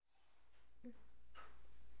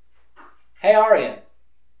Hey, Aria,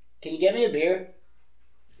 can you get me a beer?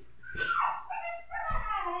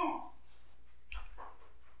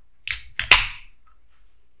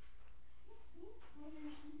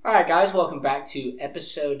 Alright guys, welcome back to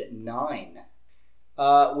episode 9.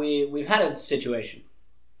 We've had a situation.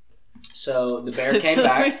 So the bear came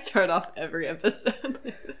back. We start off every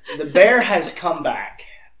episode. The bear has come back.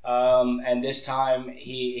 And this time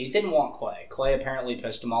he didn't want Clay. Clay apparently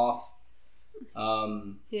pissed him off.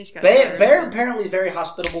 Bear apparently very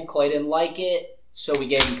hospitable. Clay didn't like it, so we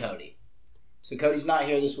gave him Cody. So Cody's not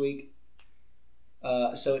here this week.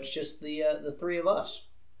 So it's just the three of us.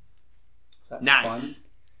 That's nice. Fun.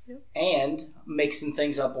 Yep. And mixing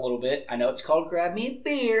things up a little bit. I know it's called Grab Me a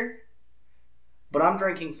Beer, but I'm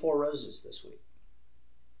drinking Four Roses this week.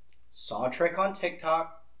 Saw a trick on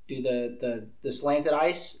TikTok. Do the slanted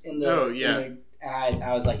ice in the... Oh, yeah. And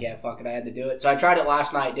I was like, yeah, fuck it, I had to do it. So I tried it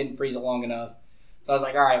last night, didn't freeze it long enough. So I was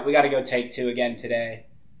like, all right, we got to go take 2 again today.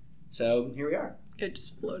 So here we are. It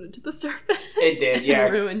just floated to the surface. It did, yeah.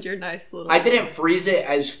 And ruined your nice little... I didn't freeze it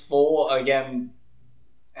as full again,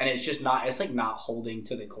 and it's just not... It's like not holding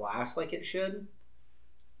to the glass like it should.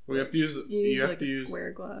 We have to use... You have to use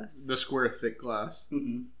square glass. The square thick glass.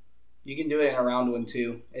 Mm-mm. You can do it in a round one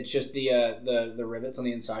too. It's just the rivets on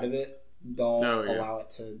the inside of it don't allow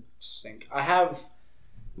it to sink. I have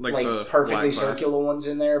like the perfectly circular ones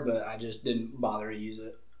in there, but I just didn't bother to use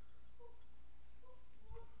it.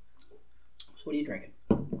 So what are you drinking?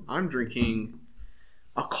 I'm drinking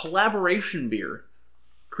a collaboration beer.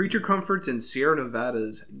 Creature Comforts and Sierra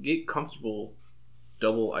Nevada's Get Comfortable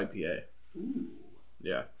Double IPA. Ooh.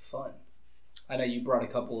 Yeah. Fun. I know you brought a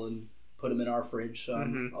couple and put them in our fridge, so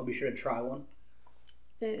I'll be sure to try one.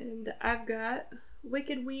 And I've got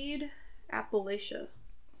Wicked Weed Appalachia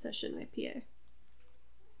Session IPA.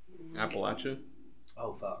 Appalachia?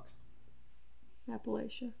 Oh, fuck.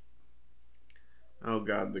 Appalachia. Oh,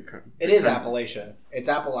 God. It is Appalachia. It's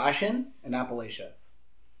Appalachian and Appalachia.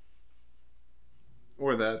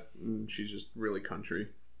 Or that. She's just really country.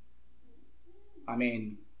 I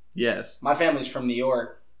mean... Yes. My family's from New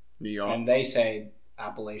York. New York. And they say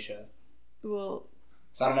Appalachia. Well...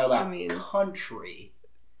 So I don't know about country.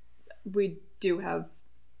 We do have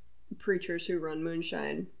preachers who run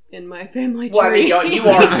moonshine in my family tree. Well, I mean, you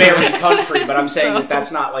are very country, but I'm saying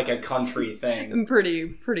that's not like a country thing. I'm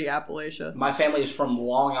pretty Appalachia. My family is from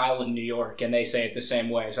Long Island, New York, and they say it the same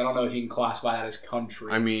way. So I don't know if you can classify that as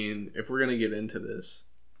country. I mean, if we're going to get into this.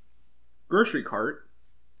 Grocery cart.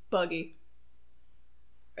 Buggy.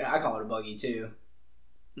 I call it a buggy, too.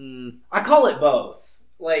 I call it both.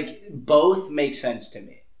 Like, both make sense to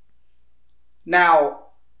me. Now,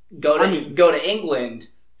 go to England,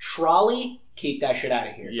 trolley, keep that shit out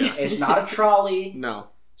of here. Yeah. It's not a trolley. No.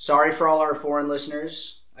 Sorry for all our foreign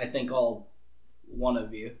listeners. I think all one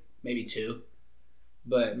of you, maybe 2.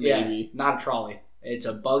 But yeah, not a trolley. It's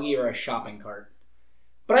a buggy or a shopping cart.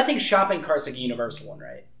 But I think shopping cart's like a universal one,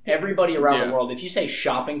 right? Everybody around the world, if you say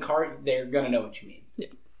shopping cart, they're going to know what you mean. Yeah.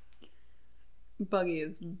 Buggy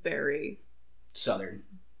is very... Southern.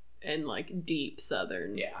 And like deep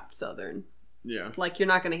Southern. Yeah. Southern. Yeah. Like you're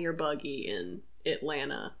not going to hear buggy in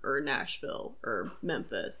Atlanta or Nashville or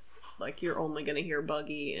Memphis. Like you're only going to hear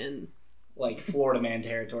buggy in... Like Florida man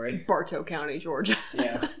territory. Bartow County, Georgia.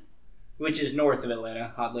 Yeah. Which is north of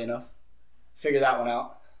Atlanta, oddly enough. Figure that one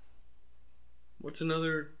out. What's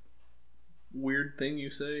another weird thing you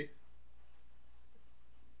say?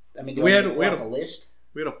 I mean, do we had a list?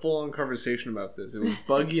 We had a full-on conversation about this. It was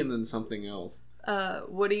buggy and then something else.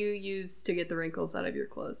 What do you use to get the wrinkles out of your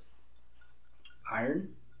clothes? Iron.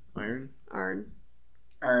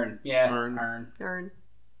 Yeah. Urn.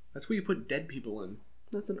 That's what you put dead people in.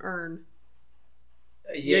 That's an urn.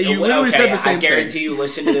 Yeah, you literally said the same thing. I guarantee you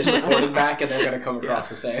listen to this recording back and they're going to come across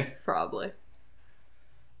the same. Probably.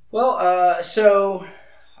 Well, so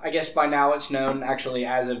I guess by now it's known, actually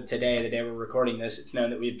as of today, the day we're recording this, it's known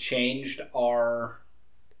that we've changed our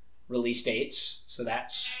release dates. So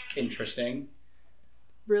that's interesting.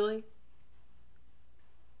 Really?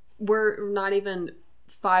 We're not even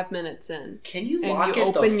 5 minutes in. Can you lock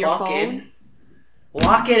it the fuck in?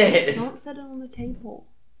 Lock it in. Don't set it on the table.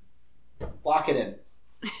 Lock it in.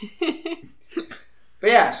 But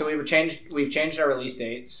yeah, so we've changed our release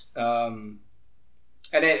dates. And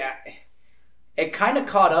it kind of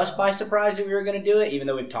caught us by surprise that we were going to do it, even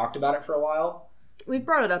though we've talked about it for a while. We've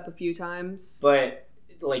brought it up a few times. But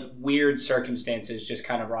like weird circumstances just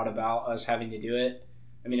kind of brought about us having to do it.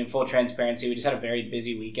 I mean, in full transparency, we just had a very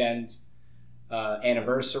busy weekend.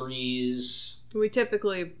 Anniversaries. We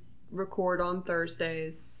typically record on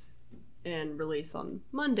Thursdays and release on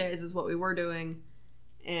Mondays is what we were doing.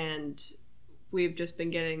 And we've just been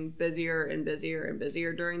getting busier and busier and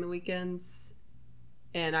busier during the weekends,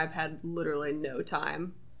 and I've had literally no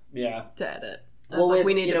time to edit. I was like,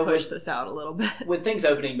 we need to push this out a little bit. With things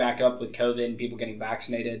opening back up with COVID and people getting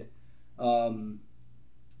vaccinated, and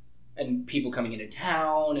people coming into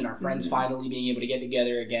town, and our friends finally being able to get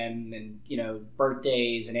together again, and,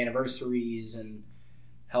 birthdays and anniversaries, and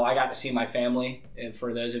hell, I got to see my family. And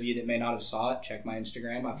for those of you that may not have saw it, check my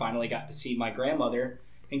Instagram. I finally got to see my grandmother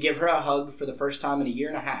and give her a hug for the first time in a year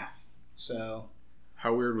and a half. So,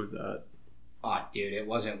 how weird was that? Oh, dude, it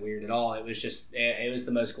wasn't weird at all. It was just, it was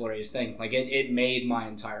the most glorious thing. Like, it made my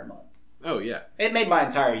entire month. Oh, yeah. It made my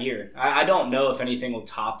entire year. I don't know if anything will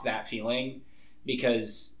top that feeling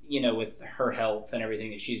because, with her health and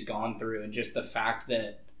everything that she's gone through and just the fact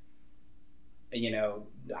that,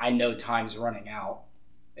 I know time's running out.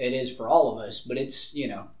 It is for all of us, but it's,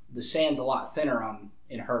 the sand's a lot thinner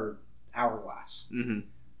in her hourglass. Mm-hmm.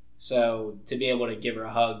 So to be able to give her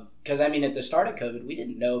a hug, because, at the start of COVID, we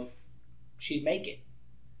didn't know if she'd make it.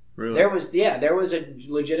 Really? There was a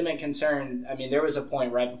legitimate concern. There was a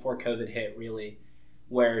point right before COVID hit, really,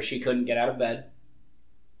 where she couldn't get out of bed.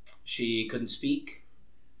 She couldn't speak,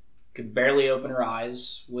 could barely open her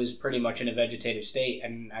eyes, was pretty much in a vegetative state.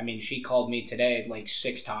 And, she called me today like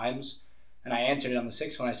 6 times, and I answered it on the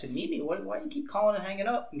 6th one. I said, Mimi, why do you keep calling and hanging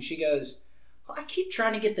up? And she goes, I keep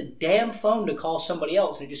trying to get the damn phone to call somebody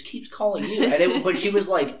else, and it just keeps calling you. But she was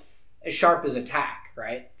like as sharp as a tack.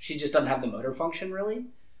 Right? She just doesn't have the motor function really,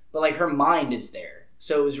 but like her mind is there.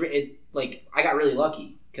 So I got really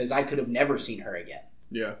lucky because I could have never seen her again.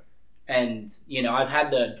 Yeah. And I've had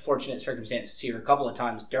the fortunate circumstance to see her a couple of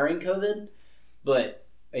times during COVID, but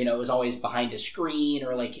it was always behind a screen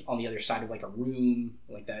or like on the other side of like a room,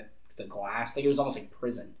 like the glass. Like it was almost like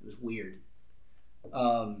prison. It was weird.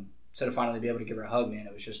 So to finally be able to give her a hug, man,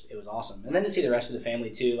 it was awesome. And then to see the rest of the family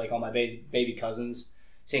too, like all my baby cousins,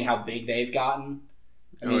 seeing how big they've gotten.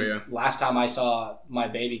 Last time I saw my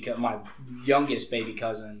youngest baby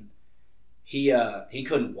cousin, he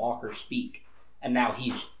couldn't walk or speak, and now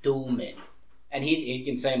he's dooming, and he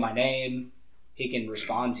can say my name, he can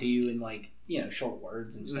respond to you in short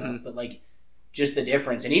words and stuff, but like just the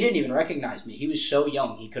difference, and he didn't even recognize me. He was so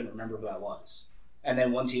young he couldn't remember who I was, and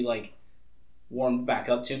then once he warmed back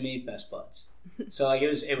up to me, best buds. So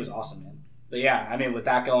it was awesome, man. But yeah, with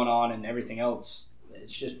that going on and everything else,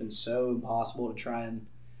 it's just been so impossible to try and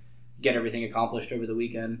get everything accomplished over the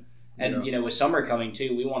weekend. And, with summer coming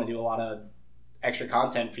too, we want to do a lot of extra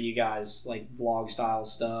content for you guys, like vlog style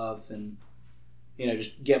stuff and,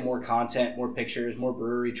 just get more content, more pictures, more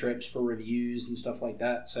brewery trips for reviews and stuff like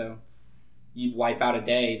that. So you wipe out a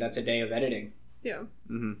day, that's a day of editing. Yeah.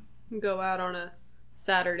 Mm-hmm. Go out on a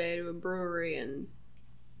Saturday to a brewery and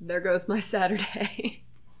there goes my Saturday.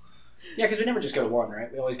 Yeah, because we never just go to one,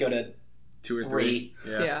 right? We always go to 2 or 3.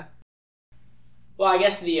 Yeah. Well, I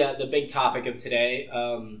guess the big topic of today,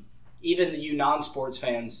 even you non-sports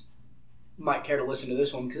fans might care to listen to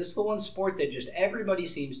this one because it's the one sport that just everybody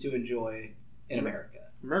seems to enjoy in America.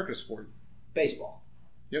 America's sport. Baseball.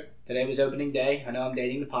 Yep. Today was opening day. I know I'm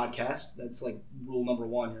dating the podcast. That's like rule number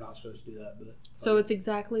 1. You're not supposed to do that. But so it's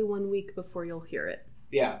exactly 1 week before you'll hear it.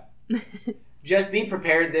 Yeah. Just be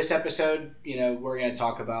prepared. This episode, we're going to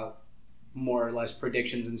talk about more or less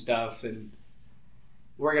predictions and stuff, and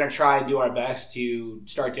we're going to try and do our best to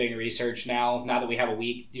start doing research now that we have a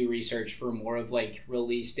week, do research for more of like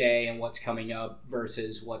release day and what's coming up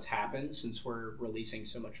versus what's happened since we're releasing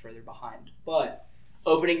so much further behind. But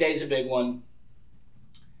opening day is a big one.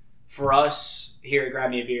 For us here at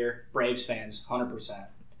Grab Me a Beer, Braves fans, 100%.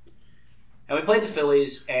 And we played the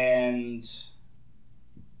Phillies, and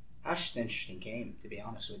that was just an interesting game, to be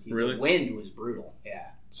honest with you. Really? The wind was brutal,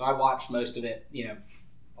 yeah. So I watched most of it,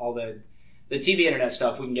 all the TV internet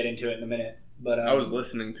stuff. We can get into it in a minute. But I was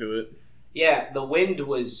listening to it. Yeah, the wind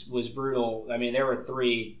was brutal. There were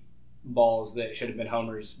 3 balls that should have been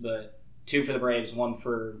homers, but 2 for the Braves, 1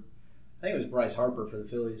 for, I think it was Bryce Harper for the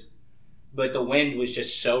Phillies. But the wind was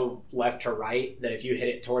just so left to right that if you hit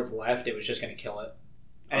it towards left, it was just going to kill it.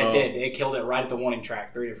 And it did. It killed it right at the warning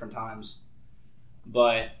track 3 different times.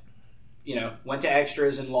 But, went to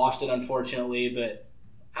extras and lost it, unfortunately. But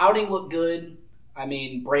outing looked good.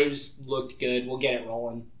 Braves looked good. We'll get it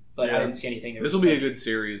rolling. But I didn't see anything. This will be a good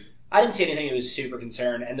series. I didn't see anything that was super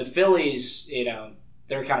concerned. And the Phillies,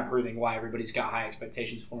 they're kind of proving why everybody's got high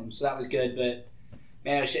expectations for them. So that was good. But,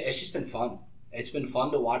 man, it's just been fun. It's been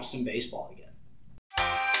fun to watch some baseball again.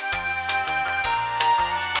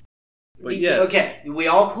 But yes. Okay, we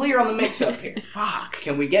all clear on the mix-up here. Fuck.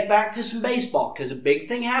 Can we get back to some baseball? Because a big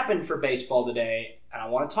thing happened for baseball today, and I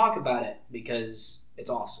want to talk about it because it's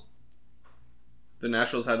awesome. the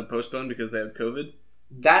Nationals had to postpone because they had COVID.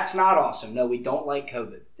 That's not awesome. No, we don't like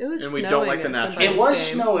COVID. It was and we don't like the Nationals. It was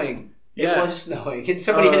snowing. It was snowing. And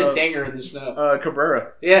somebody hit a dinger in the snow.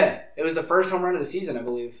 Cabrera. Yeah. It was the first home run of the season, I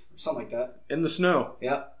believe. Something like that. In the snow.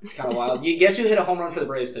 Yep. It's kind of wild. You guess who hit a home run for the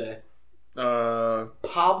Braves today?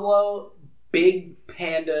 Pablo Big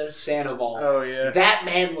Panda Sandoval. Oh, yeah. That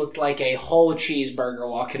man looked like a whole cheeseburger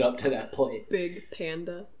walking up to that plate. Big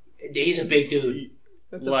Panda. He's a big dude.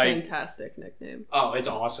 That's a fantastic nickname. Oh, it's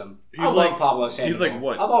awesome. I love Pablo Sandoval. He's like,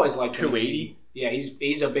 what? I've always liked 280? Yeah,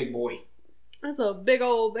 he's a big boy. That's a big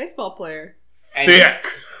old baseball player. And thick!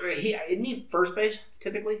 Isn't he first base,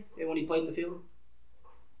 typically, when he played in the field?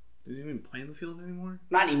 Does he even play in the field anymore?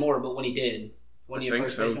 Not anymore, but when he did. When he was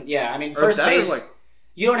first baseman. Yeah, I mean, first base,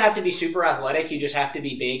 you don't have to be super athletic, you just have to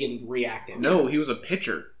be big and reactive. No, he was a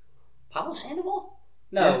pitcher. Pablo Sandoval?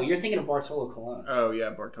 No, you're thinking of Bartolo Colon. Oh, yeah,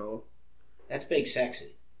 Bartolo. That's big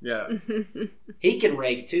sexy. Yeah. He can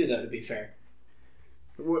rake, too, though, to be fair.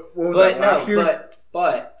 What was that last year?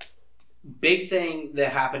 But big thing that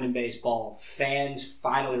happened in baseball, fans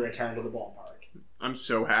finally returned to the ballpark. I'm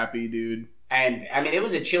so happy, dude. And, I mean, it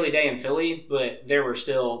was a chilly day in Philly, but they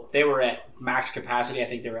were at max capacity. I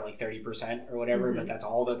think they were at like 30% or whatever, but that's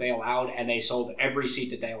all that they allowed, and they sold every seat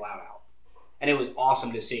that they allowed out. And it was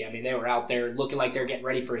awesome to see. I mean, they were out there looking like they're getting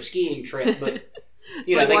ready for a skiing trip, but,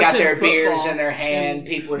 you know, they got their beers in their hand.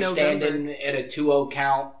 People are standing at a 2-0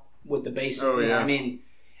 count with the bases. Oh, yeah. I mean,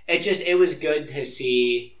 it was good to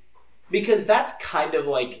see, because that's kind of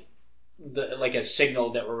like a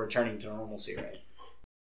signal that we're returning to normalcy, right?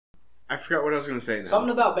 I forgot what I was going to say now.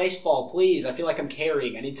 Something about baseball, please. I feel like I'm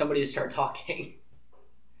carrying. I need somebody to start talking.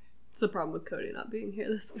 It's the problem with Cody not being here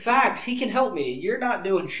this week. Facts. He can help me. You're not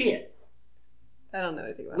doing shit. I don't know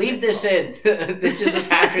anything about Leave this in. This is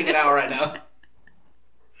just hashing it out right now.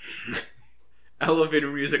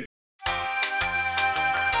 Elevator music.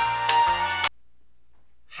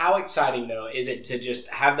 How exciting, though, is it to just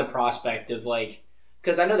have the prospect of, like...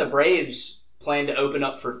 Because I know the Braves plan to open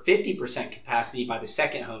up for 50% capacity by the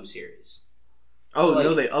second home series. Oh, so,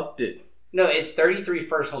 no, they upped it. No, it's 33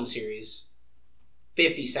 first home series,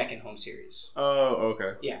 50 second home series. Oh,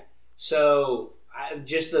 okay. Yeah. So,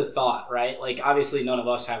 just the thought, right? Like, obviously, none of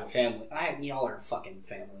us have a family. Y'all are fucking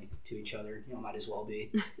family to each other. Y'all might as well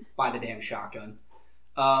be. Buy the damn shotgun.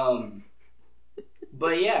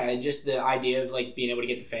 But, yeah, just the idea of, like, being able to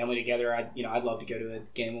get the family together. I'd love to go to a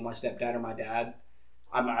game with my stepdad or my dad.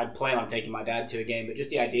 I'd plan on taking my dad to a game, but just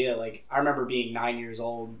the idea, like, I remember being 10 years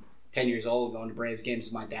old, going to Braves games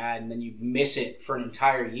with my dad, and then you miss it for an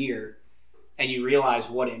entire year, and you realize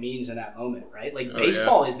what it means in that moment, right? Like,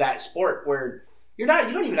 baseball is that sport where you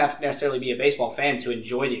don't even have to necessarily be a baseball fan to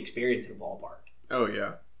enjoy the experience at a ballpark. Oh,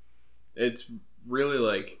 yeah. It's really,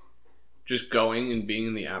 like, just going and being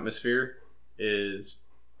in the atmosphere is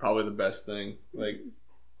probably the best thing. Like,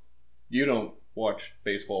 you don't watch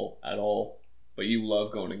baseball at all, but you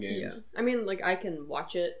love going to games. Yeah. I mean, like, I can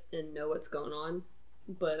watch it and know what's going on,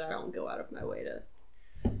 but I don't go out of my way to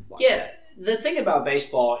watch it. The thing about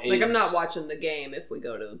baseball is... Like, I'm not watching the game if we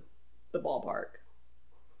go to the ballpark.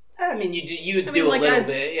 I mean, you do a little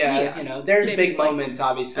bit. Yeah, you know, there's big moments,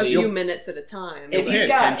 obviously. A few minutes at a time.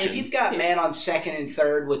 If you've got man on second and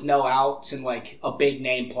third with no outs and, like, a big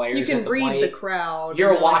name player, you can read the crowd.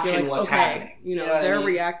 You're watching what's happening. You know they're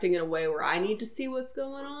reacting in a way where I need to see what's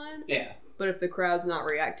going on. Yeah. But if the crowd's not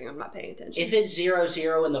reacting, I'm not paying attention. If it's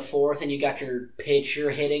 0-0 in the fourth and you got your pitch you're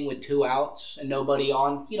hitting with 2 outs and nobody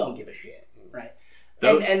on, you don't give a shit, right?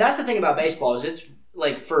 And that's the thing about baseball is it's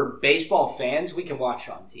like for baseball fans, we can watch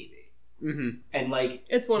it on TV. Mm-hmm. And like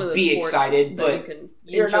it's one of the be excited, but you can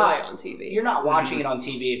you're not on TV. You're not watching it on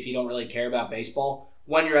TV if you don't really care about baseball.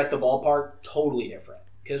 When you're at the ballpark, totally different.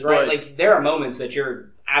 Because like there are moments that you're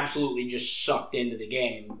absolutely just sucked into the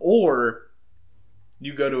game. Or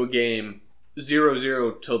you go to a game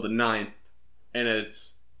 0-0 till the 9th, and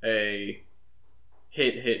it's a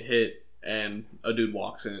hit, and a dude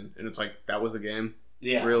walks in, and it's like, that was the game?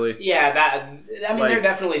 Yeah. Really? Yeah, there are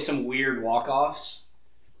definitely some weird walk-offs.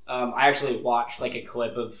 I actually watched, like, a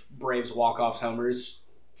clip of Braves walk-off homers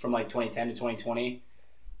from, like, 2010 to 2020,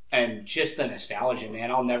 and just the nostalgia,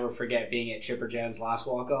 man. I'll never forget being at Chipper Jones' last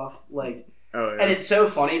walk-off. Like, oh, yeah. And it's so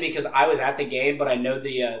funny because I was at the game, but I know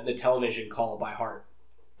the television call by heart.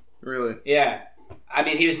 Really? Yeah. I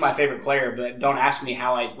mean, he was my favorite player, but don't ask me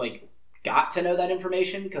how I, like, got to know that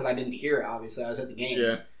information because I didn't hear it, obviously. I was at the game.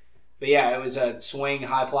 Yeah. But, yeah, it was a swing,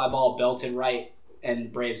 high fly ball, belted right, and the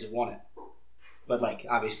Braves have won it. But, like,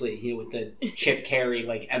 obviously, you know, with the Chip Carey,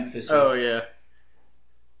 like, emphasis. Oh, yeah.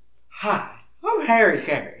 Hi, I'm Harry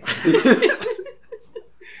Carey.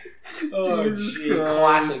 Oh, Jesus Christ.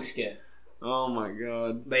 Classic skit. Oh my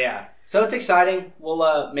god. But yeah, so it's exciting.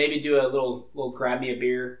 We'll maybe do a little grab me a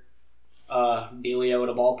beer dealio at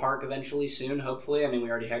a ballpark eventually soon, hopefully. I mean, we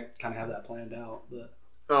already kind of have that planned out. But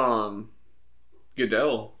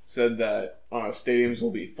Goodell said that stadiums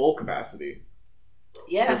will be full capacity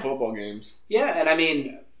for football games. Yeah, and I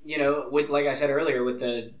mean, with like I said earlier, with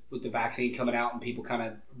the vaccine coming out and people kind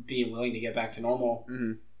of being willing to get back to normal,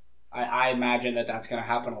 I imagine that's going to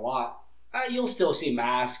happen a lot. You'll still see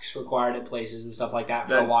masks required at places and stuff like that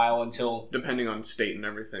for a while until... Depending on state and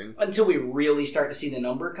everything. Until we really start to see the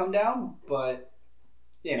number come down. But,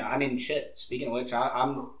 I mean, shit. Speaking of which,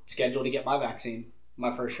 I'm scheduled to get my vaccine.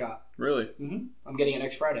 My first shot. Really? Mm-hmm. I'm getting it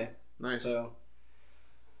next Friday. Nice. So,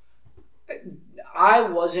 I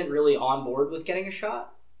wasn't really on board with getting a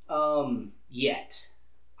shot yet.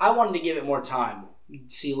 I wanted to give it more time.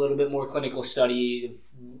 See a little bit more clinical study,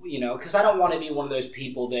 because I don't want to be one of those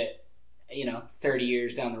people that 30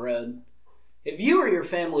 years down the road, if you or your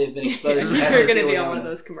family have been exposed to mesothelioma, you're going to be on one of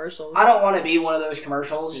those commercials. I don't want to be one of those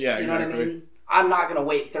commercials. Yeah, you know exactly. what I mean? I'm not going to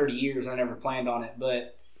wait 30 years. I never planned on it,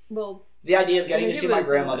 but the idea of getting to see my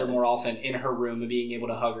grandmother more often in her room and being able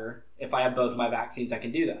to hug her, if I have both of my vaccines, I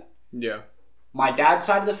can do that. Yeah. My dad's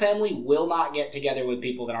side of the family will not get together with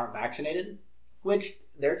people that aren't vaccinated, which,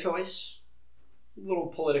 their choice. A little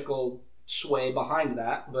political sway behind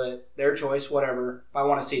that, but their choice, whatever. If I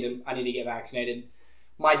want to see them, I need to get vaccinated.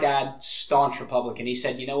 My dad, staunch Republican, he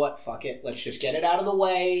said, you know what, fuck it, let's just get it out of the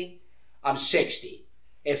way. I'm 60.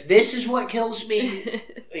 If this is what kills me,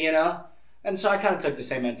 And so I kind of took the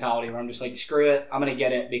same mentality where I'm just like, screw it, I'm going to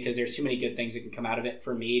get it because there's too many good things that can come out of it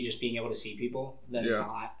for me, just being able to see people, than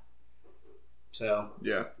not. So,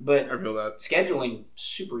 yeah, but I feel that. Scheduling,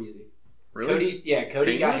 super easy. Really?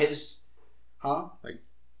 Cody got his,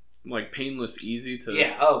 Like painless, easy to...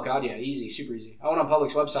 Yeah, oh god, yeah, easy, super easy. I went on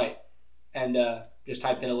Public's website and just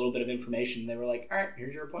typed in a little bit of information. They were like, alright,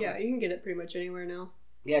 here's your appointment. Yeah, you can get it pretty much anywhere now.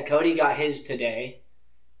 Yeah, Cody got his today,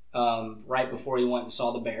 right before he went and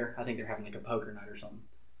saw the bear. I think they're having like a poker night or something.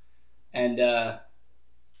 And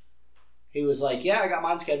he was like, yeah, I got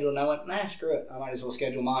mine scheduled. And I went, nah, screw it. I might as well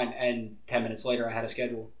schedule mine. And 10 minutes later, I had a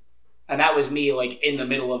schedule. And that was me, like, in the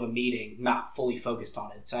middle of a meeting, not fully focused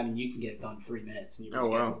on it. So, I mean, you can get it done in 3 minutes. And you can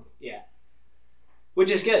schedule. Wow. Yeah.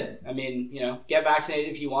 Which is good. I mean, get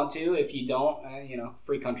vaccinated if you want to. If you don't,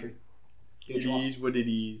 free country. Do what you want. It is what it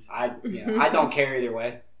is. I don't care either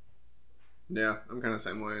way. Yeah, I'm kind of the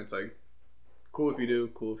same way. It's like, cool if you do,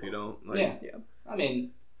 cool if you don't. Like, yeah. I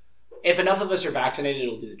mean, if enough of us are vaccinated,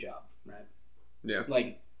 it'll do the job, right? Yeah.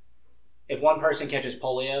 Like, if one person catches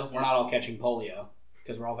polio, we're not all catching polio.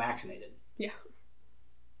 Because we're all vaccinated. Yeah.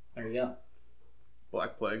 There you go.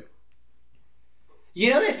 Black Plague.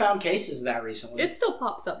 They found cases of that recently. It still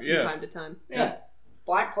pops up from time to time. Yeah.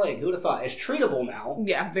 Black Plague. Who would have thought? It's treatable now.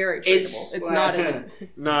 Yeah, very treatable. It's not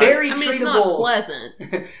very treatable. It's not pleasant.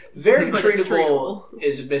 Very treatable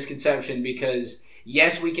is a misconception because,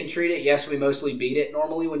 yes, we can treat it. Yes, we mostly beat it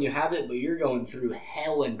normally when you have it, but you're going through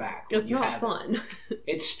hell and back. It's not fun.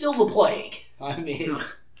 It's still the plague. I mean...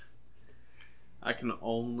 I can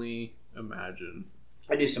only imagine.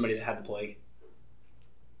 I knew somebody that had the plague.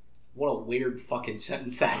 What a weird fucking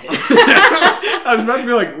sentence that is. I was about to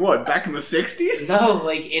be like, what, back in the 60s? No,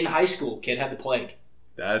 like in high school, kid had the plague.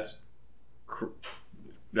 That's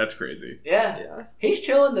crazy. Yeah. He's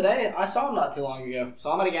chilling today. I saw him not too long ago.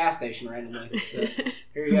 Saw him at a gas station randomly. Here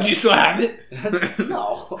you go. Do you still have it?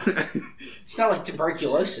 No. It's not like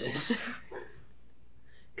tuberculosis.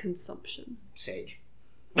 Consumption. Sage.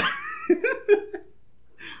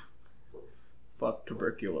 Fuck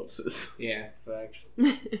tuberculosis. Yeah, facts.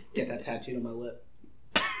 Get that tattooed on my lip.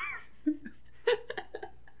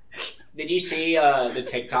 Did you see the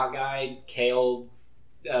TikTok guy, Kale,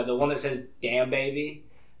 the one that says, damn baby?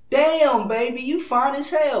 Damn baby, you fine as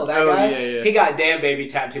hell. That guy? Yeah. He got damn baby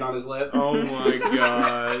tattooed on his lip. Oh my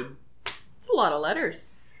god. It's a lot of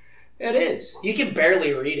letters. It is. You can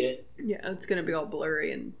barely read it. Yeah, it's going to be all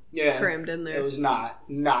blurry and crammed in there. It was not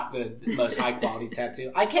the most high quality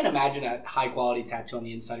tattoo. I can't imagine a high quality tattoo on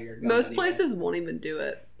the inside of your gun. Most places won't even do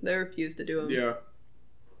it. They refuse to do them. Yeah.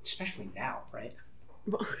 Especially now, right?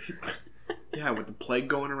 Yeah, with the plague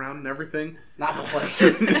going around and everything. Not the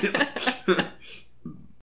plague.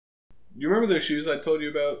 You remember those shoes I told you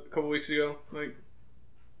about a couple weeks ago? Like,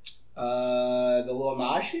 the Lil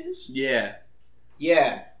Nas shoes? Yeah.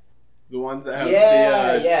 Yeah. The ones that have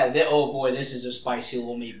oh boy, this is a spicy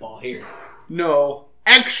little meatball here. No.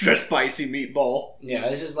 Extra spicy meatball. Yeah,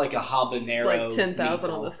 this is like a habanero. Like 10,000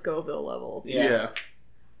 on the Scoville level. Yeah.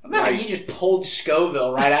 Imagine you just pulled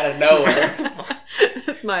Scoville right out of nowhere.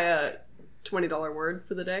 That's my $20 word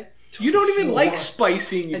for the day. You don't even like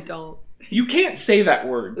spicy. I don't. You can't say that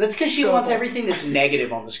word. That's because she wants everything that's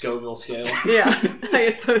negative on the Scoville scale. Yeah, I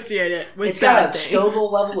associate it with it's got a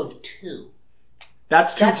Scoville level of 2.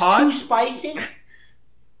 That's too hot? That's too spicy?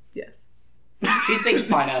 Yes. She thinks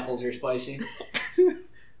pineapples are spicy.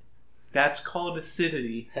 That's called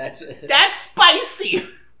acidity. That's spicy!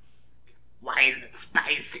 Why is it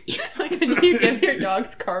spicy? Like when you give your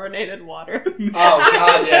dogs carbonated water. Oh,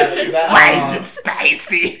 God, yeah. Why is it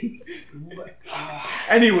spicy?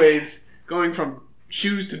 Anyways, going from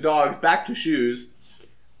shoes to dogs, back to shoes.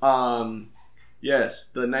 Yes,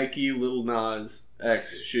 the Nike Lil Nas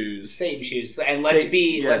X shoes. Satan shoes. And let's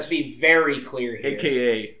be very clear here.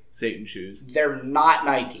 AKA Satan shoes. They're not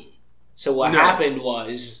Nike. So what happened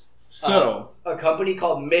was a company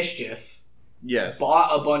called Mischief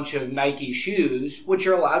bought a bunch of Nike shoes, which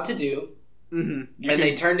you're allowed to do, and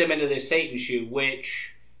they turned them into this Satan shoe,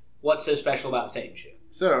 what's so special about Satan shoe?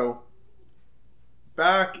 So,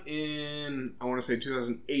 back in, I want to say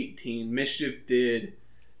 2018, Mischief did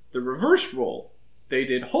the reverse roll. They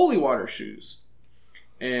did holy water shoes.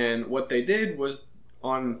 And what they did was,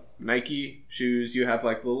 on Nike shoes, you have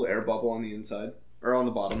like a little air bubble on the inside, or on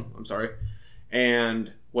the bottom, I'm sorry.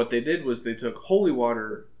 And what they did was they took holy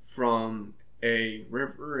water from a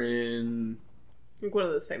river in... like one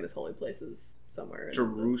of those famous holy places somewhere.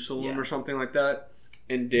 Jerusalem or something like that.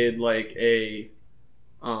 And did like a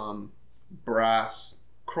brass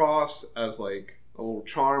cross as like a little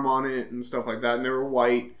charm on it and stuff like that. And they were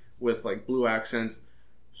white with like blue accents.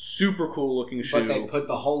 Super cool looking shoe. But they put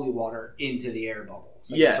the holy water into the air bubble.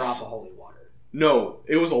 So you drop the holy water. No,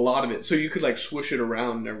 it was a lot of it. So you could like swoosh it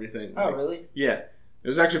around and everything. Oh, really? Yeah. It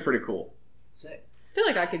was actually pretty cool. Sick. I feel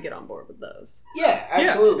like I could get on board with those. Yeah,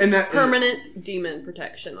 absolutely. Yeah. And that permanent demon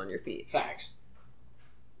protection on your feet. Facts.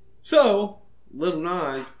 So, Lil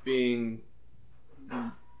Nas being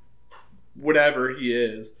whatever he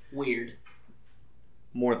is. Weird.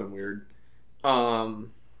 More than weird.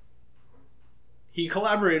 He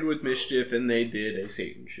collaborated with Mischief and they did a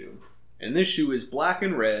Satan shoe. And this shoe is black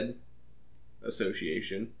and red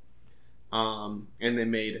association. And they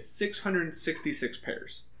made 666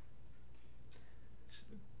 pairs.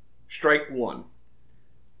 Strike 1.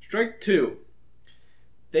 Strike 2.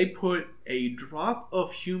 They put a drop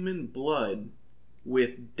of human blood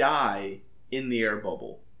with dye in the air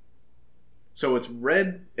bubble. So it's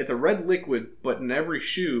red. It's a red liquid, but in every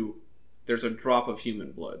shoe, there's a drop of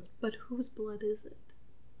human blood. But whose blood is it?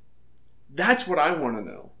 That's what I want to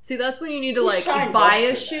know. See, that's when you need to like buy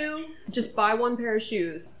a shoe. Just buy one pair of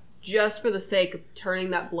shoes, just for the sake of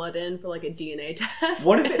turning that blood in for like a DNA test.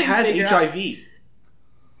 What if it has HIV?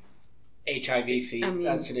 HIV feet. I mean,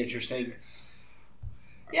 that's an interesting.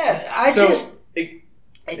 Yeah,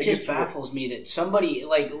 it just baffles me that somebody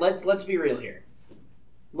like let's be real here.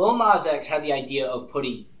 Lil Nas X had the idea of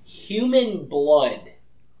putting human blood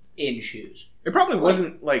in shoes. It probably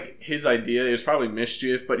wasn't like his idea. It was probably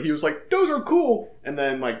Mischief, but he was like, "Those are cool," and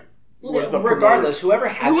then like. Regardless, whoever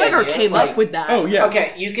came up with that. Oh yeah.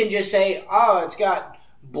 Okay, you can just say, "Oh, it's got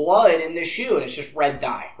blood in the shoe and it's just red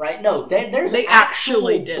dye," right? No, there's actual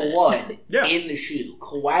blood in the shoe,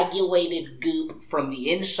 coagulated goop from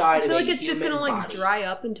the inside of the human body. I feel like it's just gonna like dry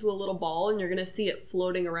up into a little ball, and you're gonna see it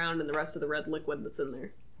floating around in the rest of the red liquid that's in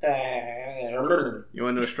there. You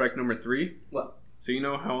want to know strike number 3? What? So you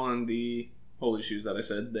know how on the holy shoes that I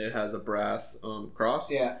said that it has a brass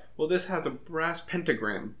cross? Yeah. Well, this has a brass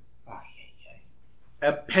pentagram.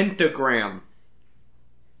 A pentagram.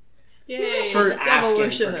 Yay. For asking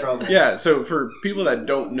for trouble. Yeah, so for people that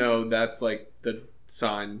don't know, that's like the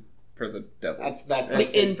sign for the devil. That's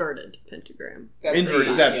the inverted pentagram.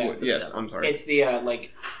 Inverted. That's what. Yes, I'm sorry. It's the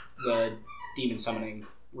like the demon summoning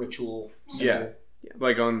ritual symbol. Yeah.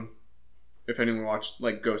 Like on, if anyone watched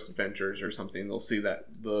like Ghost Adventures or something, they'll see that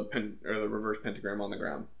the reverse pentagram on the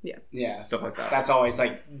ground. Yeah, stuff like that. That's always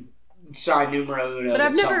like. Sign numero uno. But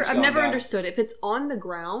I've never understood. If it's on the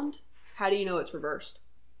ground, how do you know it's reversed?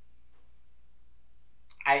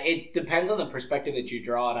 It depends on the perspective that you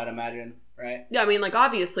draw it, I'd imagine, right? Yeah, I mean, like,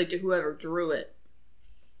 obviously, to whoever drew it,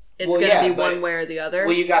 it's going to be one way or the other.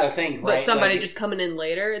 Well, you got to think, right? But somebody just coming in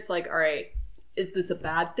later, it's like, all right, is this a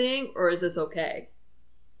bad thing or is this okay?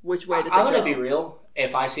 Which way does it go? I'm going to be real.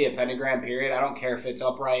 If I see a pentagram, period, I don't care if it's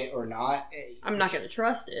upright or not. I'm not going to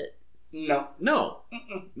trust it. No. No,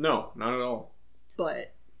 not at all.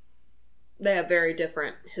 But they have very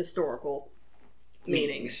different historical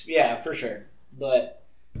meanings. Yeah, for sure. But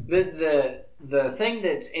the thing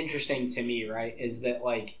that's interesting to me, right, is that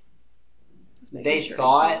like they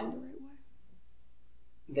thought,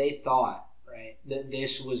 right, that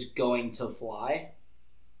this was going to fly,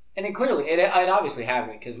 and it clearly, it obviously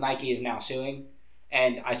hasn't, because Nike is now suing,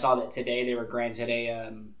 And I saw that today they were granted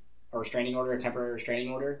a restraining order, a temporary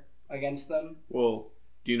restraining order against them. Well,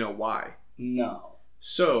 do you know why? No.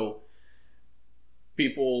 So,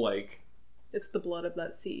 people like... It's the blood of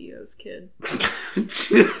that CEO's kid.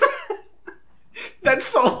 That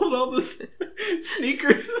sold all the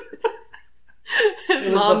sneakers.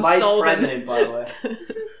 It was the vice president, by the way.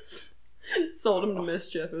 Sold him to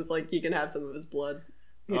Mischief. It was like, you can have some of his blood.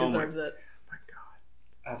 He deserves it. My God.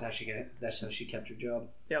 That's how she kept her job.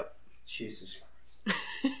 Yep. Jesus.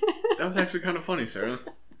 That was actually kind of funny, Sarah.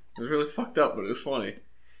 It was really fucked up, but it was funny.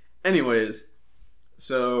 Anyways,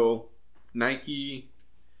 so Nike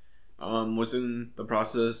was in the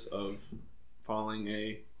process of filing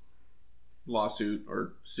a lawsuit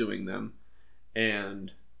or suing them,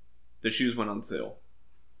 and the shoes went on sale.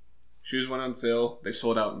 They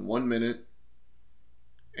sold out in 1 minute,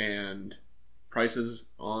 and prices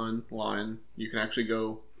online, you can actually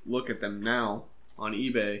go look at them now on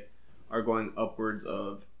eBay, are going upwards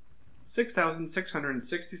of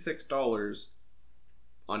 $6,666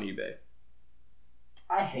 on eBay.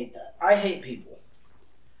 I hate that. I hate people.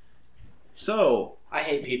 So I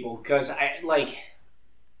hate people because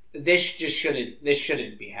this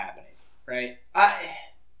shouldn't be happening, right? I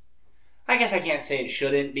guess I can't say it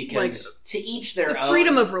shouldn't because to each their own.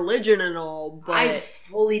 Freedom of religion and all, but I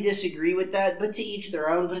fully disagree with that. But to each their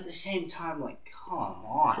own. But at the same time, come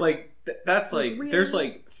on. That's really? There's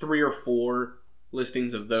 3 or 4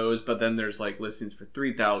 listings of those, but then there's listings for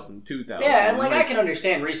 $3,000, $2,000. Yeah, and I can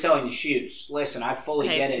understand reselling the shoes. Listen, I fully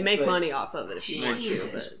get it. Make money off of it if you want to.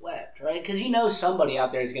 Jesus wept, right? Because somebody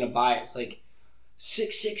out there is going to buy it. It's like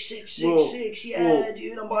 66666.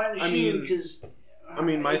 Dude, I'm buying the shoe because.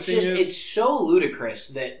 My thing is, it's so ludicrous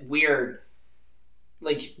that we're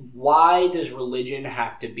why does religion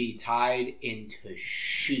have to be tied into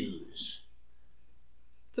shoes?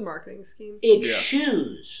 It's a marketing scheme. It's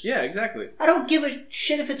shoes. Yeah, exactly. I don't give a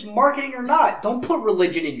shit if it's marketing or not. Don't put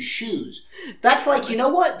religion in shoes. That's you know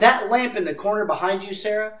what? That lamp in the corner behind you,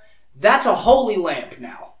 Sarah, that's a holy lamp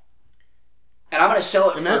now. And I'm going to sell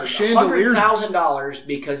it for $100,000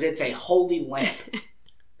 because it's a holy lamp.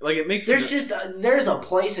 It makes there's a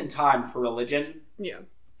place and time for religion. Yeah.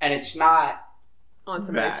 And it's not on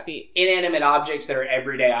somebody's feet. Inanimate objects that are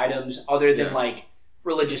everyday items other than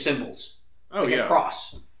religious symbols. Oh, a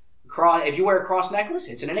cross. If you wear a cross necklace,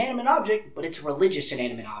 it's an inanimate object, but it's a religious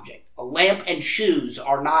inanimate object. A lamp and shoes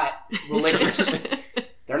are not religious.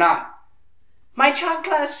 They're not. My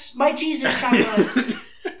chocolates, my Jesus chocolates.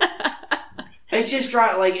 It just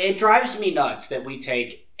it drives me nuts that we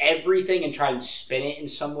take everything and try and spin it in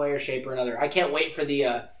some way or shape or another. I can't wait for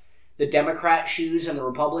the Democrat shoes and the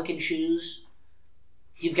Republican shoes.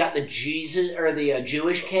 You've got the Jesus or the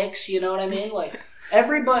Jewish kicks. You know what I mean?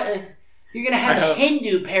 Everybody. You're going to have a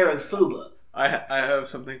Hindu pair of FUBA. I have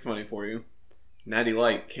something funny for you. Natty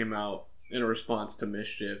Light came out in a response to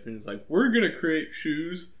Mischief and it's we're going to create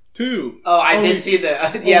shoes too. Oh, I did see the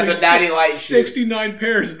Natty Light 69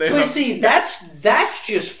 pairs there. But see, that's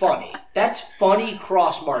just funny. That's funny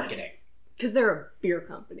cross-marketing. Because they're a beer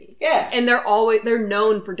company. Yeah. And they're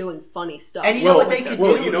known for doing funny stuff. And you know what they could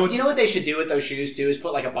do? You know what they should do with those shoes too is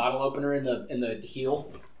put a bottle opener in the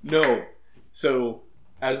heel? No. So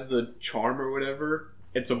as the charm or whatever,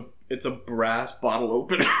 it's a brass bottle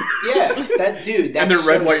opener. Yeah, that's and they're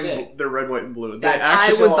red, white, sick. They're red, white, and blue.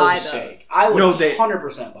 I would buy those. I would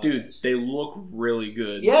 100% buy dude, those. they look really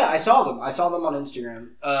good. Yeah, I saw them. I saw them on Instagram.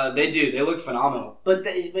 They do. They look phenomenal. But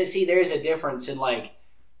see, there's a difference in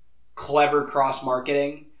clever cross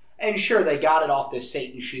marketing. And sure, they got it off this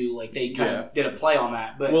Satan shoe. They kind of did a play on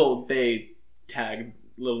that. But they tagged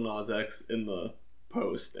Lil Nas X in the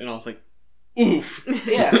post, and I was like, oof.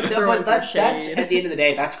 Yeah, but that's at the end of the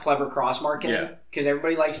day, that's clever cross marketing because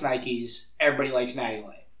everybody likes Nikes, everybody likes Natty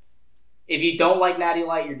Light. If you don't like Natty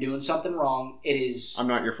Light, you're doing something wrong. It is. I'm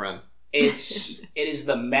not your friend. It is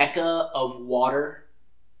the mecca of water.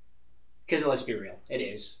 Because let's be real, it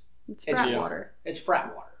is. It's frat water. It's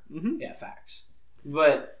frat water. Mm-hmm. Yeah, facts.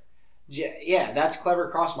 But yeah, that's clever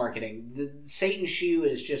cross marketing. The Satan shoe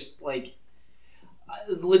is just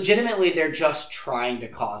legitimately, they're just trying to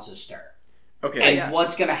cause a stir. Okay. And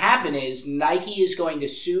what's going to happen is Nike is going to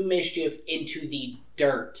sue Mischief into the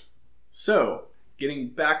dirt. So, getting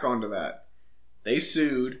back onto that, they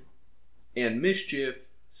sued, and Mischief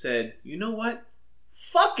said, you know what?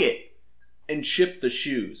 Fuck it! And shipped the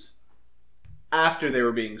shoes after they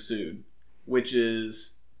were being sued, which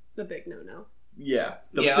is... the big no-no. Yeah.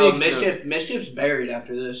 Mischief's buried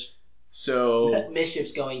after this. So...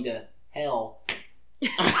 Mischief's going to hell.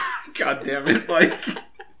 God damn it,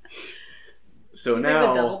 So you now...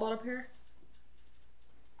 think the devil bought a pair?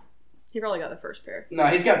 He probably got the first pair. No,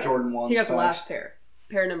 he's got Jordan 1s. He got the last pair.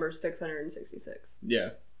 Pair number 666. Yeah.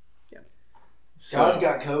 So, God's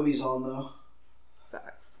got Kobe's on, though.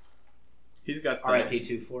 Facts. He's got the... RIP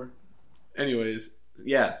 2-4. Anyways,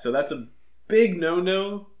 yeah, so that's a big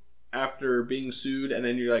no-no after being sued, and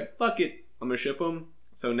then you're like, fuck it, I'm going to ship them.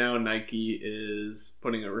 So now Nike is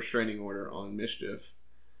putting a restraining order on Mischief.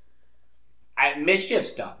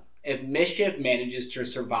 Mischief's done. If Mischief manages to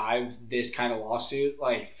survive this kind of lawsuit,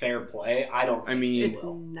 like, fair play, I don't think it's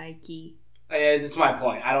Nike. That's my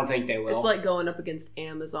point. I don't think they will. It's like going up against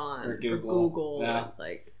Amazon or Google. Yeah.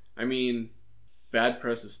 Like, I mean, bad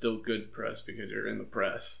press is still good press because you're in the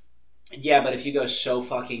press. Yeah, but if you go so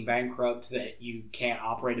fucking bankrupt that you can't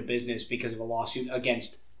operate a business because of a lawsuit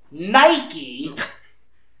against Nike...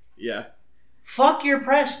 Yeah. Fuck your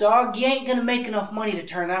press, dog. You ain't gonna make enough money to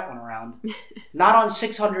turn that one around. Not on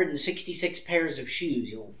 666 pairs of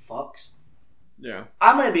shoes, you old fucks. Yeah.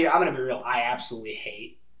 I'm gonna be real. I absolutely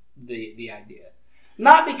hate the idea.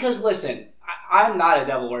 Not because, listen, I'm not a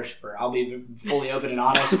devil worshiper. I'll be fully open and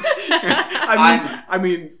honest.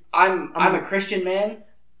 I'm a Christian man.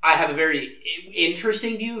 I have a very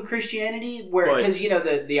interesting view of Christianity, where because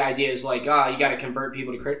the idea is like, you got to convert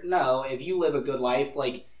people to Christ. No, if you live a good life,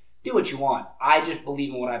 like, do what you want. I just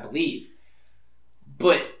believe in what I believe,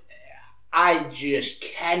 but I just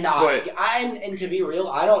cannot. And to be real,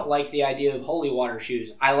 I don't like the idea of holy water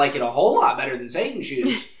shoes. I like it a whole lot better than Satan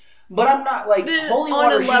shoes. But I'm not like holy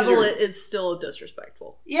water shoes. On a level, it is still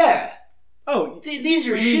disrespectful. Yeah. Oh, these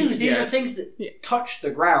are shoes. These are things that touch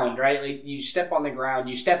the ground, right? Like, you step on the ground,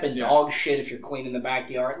 you step in dog shit if you're cleaning the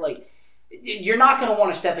backyard. Like, you're not going to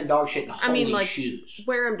want to step in dog shit in holy shoes.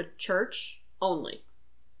 Wear them to church only.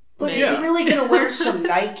 But are you really going to wear some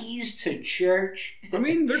Nikes to church? I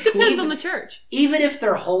mean, they're depends on the church. Even if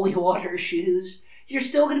they're holy water shoes, you're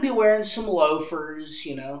still going to be wearing some loafers,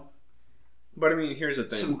 But I mean, here's the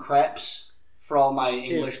thing. Some crepes for all my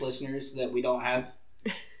English listeners that we don't have.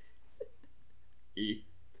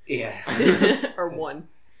 Yeah. Or one.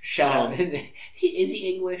 Shut up. Is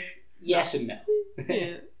he English? Yes and no.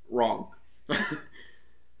 Yeah. Wrong.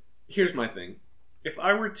 Here's my thing. If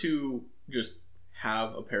I were to just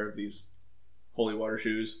have a pair of these holy water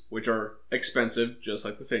shoes, which are expensive, just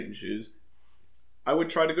like the Satan shoes, I would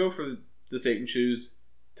try to go for the Satan shoes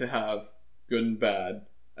to have good and bad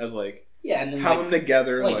as like and then have them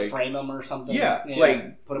together, like frame them or something. Yeah,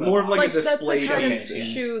 like put them more of like a display. That's the kind of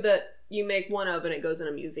shoe that you make one of and it goes in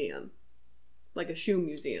a museum, like a shoe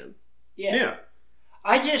museum. Yeah.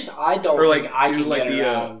 I don't think I can get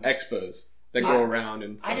around expos that go around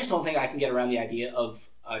and stuff. I just don't think I can get around the idea of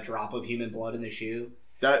a drop of human blood in the shoe.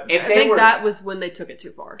 I think that was when they took it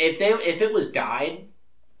too far. If it was dyed,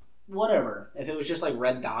 whatever. If it was just like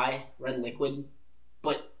red dye, red liquid,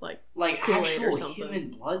 but like actual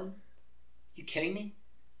human blood. You kidding me?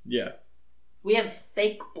 Yeah. We have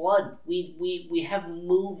fake blood. We have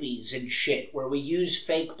movies and shit where we use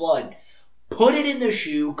fake blood. Put it in the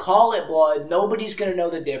shoe, call it blood. Nobody's gonna know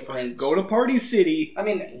the difference. Go to Party City. I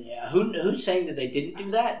mean, who's saying that they didn't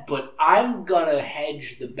do that? But I'm gonna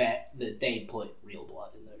hedge the bet that they put real blood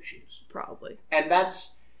in those shoes. Probably. And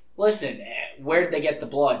listen, where did they get the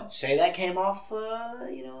blood? Say that came off, a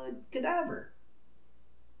cadaver.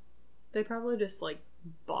 They probably just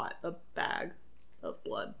bought a bag of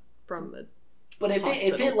blood from the. But if I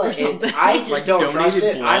just don't trust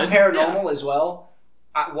it. Blood? I'm paranormal as well.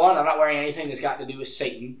 I'm not wearing anything that's got to do with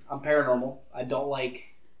Satan. I'm paranormal. I don't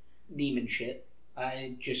like demon shit.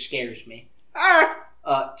 It just scares me.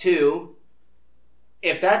 2,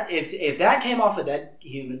 if that came off a dead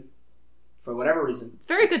human, for whatever reason, it's a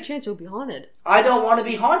very good chance you'll be haunted. I don't want to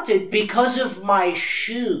be haunted because of my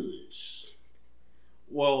shoes.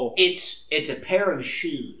 Well, it's a pair of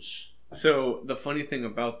shoes. So the funny thing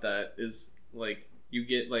about that is, you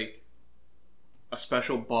get a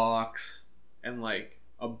special box and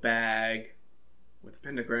a bag with a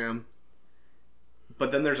pentagram,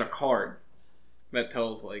 but then there's a card that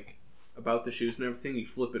tells about the shoes and everything. You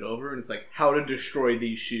flip it over and it's how to destroy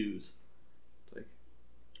these shoes. It's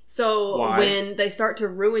so why? When they start to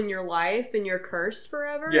ruin your life and you're cursed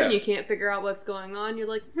forever and you can't figure out what's going on, you're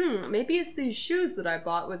like, maybe it's these shoes that I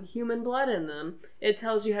bought with human blood in them. It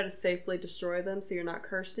tells you how to safely destroy them so you're not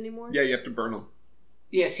cursed anymore. Yeah, you have to burn them.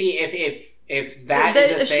 Yeah, see, if that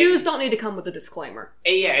is a thing... Shoes don't need to come with a disclaimer.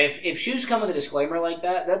 Yeah, if shoes come with a disclaimer like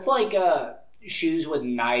that, that's like shoes with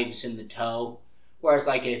knives in the toe. Where it's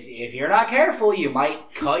if you're not careful, you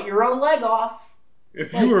might cut your own leg off.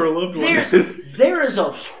 If you were a loved one. There is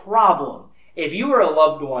a problem. If you or a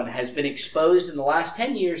loved one has been exposed in the last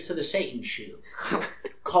 10 years to the Satan shoe,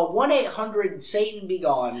 call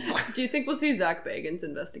 1-800-SATAN-BE-GONE. Do you think we'll see Zach Bagans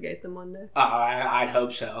investigate them one day? I'd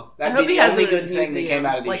hope so. That'd be the only good thing that came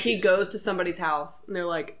out of these shoes. He goes to somebody's house, and they're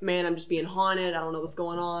like, man, I'm just being haunted. I don't know what's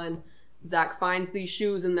going on. Zach finds these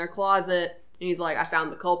shoes in their closet, and he's like, I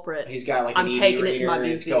found the culprit. He's got like I'm taking it to my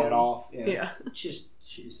museum. It's going off. Yeah. Just...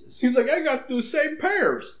 Jesus. He's like, I got those same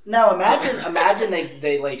pairs. No, imagine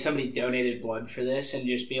they like somebody donated blood for this and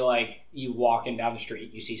just be like, you walking down the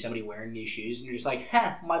street, you see somebody wearing these shoes, and you're just like,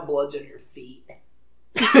 ha, my blood's on your feet.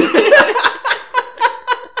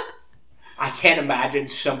 I can't imagine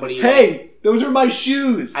somebody. Hey, those are my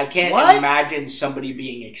shoes. I can't imagine somebody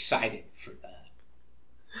being excited for that.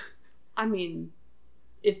 I mean,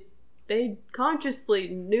 if they consciously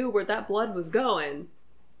knew where that blood was going.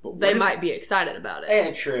 They might be excited about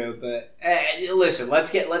it. True, but listen, let's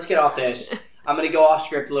get off this. I'm going to go off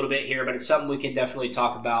script a little bit here, but it's something we can definitely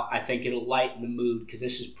talk about. I think it'll lighten the mood because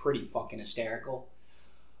this is pretty fucking hysterical.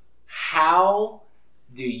 How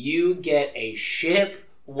do you get a ship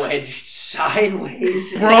wedged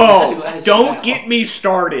sideways? Bro, don't get me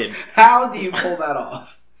started. How do you pull that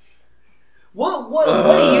off?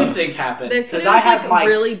 What do you think happened? They said it was like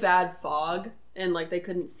really bad fog. And, like, they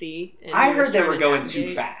couldn't see. I heard they were going too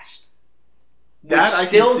fast. That I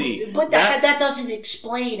can see. But that doesn't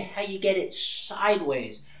explain how you get it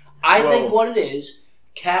sideways. I think what it is,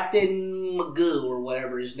 Captain Magoo, or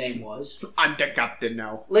whatever his name was. I'm the captain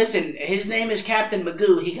now. Listen, his name is Captain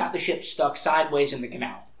Magoo. He got the ship stuck sideways in the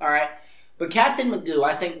canal. All right? But Captain Magoo,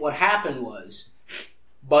 I think what happened was,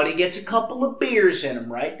 Buddy gets a couple of beers in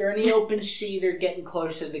him, right? They're in the open sea. They're getting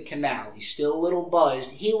close to the canal. He's still a little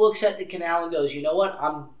buzzed. He looks at the canal and goes, you know what?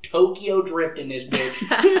 I'm Tokyo drifting this bitch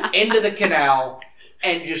into the canal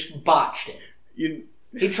and just botched it.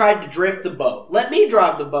 He tried to drift the boat. Let me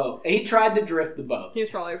drive the boat. He tried to drift the boat.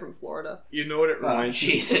 He's probably from Florida. You know what it reminds me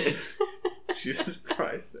of? Jesus. Jesus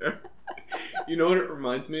Christ, Sarah. You know what it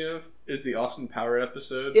reminds me of? Is the Austin Power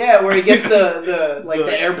episode. Yeah, where he gets the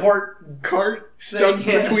airport cart stuck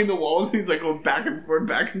between the walls and he's like going back and forth,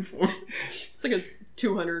 back and forth. It's like a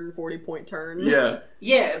 240-point turn. Yeah.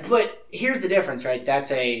 Yeah, but here's the difference, right?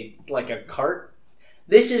 That's a cart.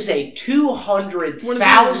 This is a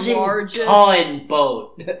 200,000 ton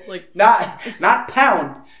boat. Like not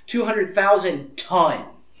pound, 200,000 ton.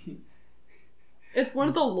 It's one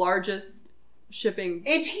of the largest shipping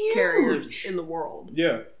carriers in the world.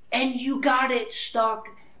 Yeah. And you got it stuck.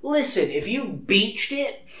 Listen, if you beached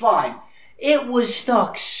it, fine. It was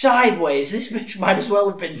stuck sideways. This bitch might as well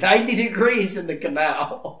have been 90 degrees in the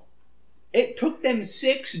canal. It took them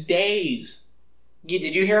 6 days.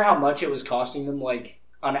 Did you hear how much it was costing them, like,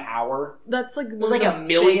 an hour? That's like... It was like $1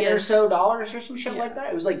 million or so dollars or some shit like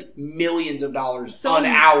that. It was like millions of dollars an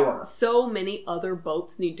hour. So many other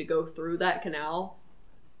boats need to go through that canal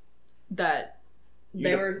that...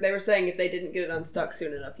 They were saying if they didn't get it unstuck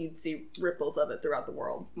soon enough, you'd see ripples of it throughout the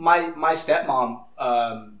world. My stepmom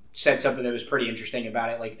said something that was pretty interesting about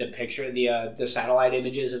it. Like the picture, the satellite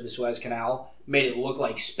images of the Suez Canal made it look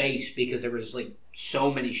like space because there was like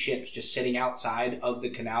so many ships just sitting outside of the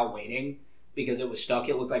canal waiting because it was stuck.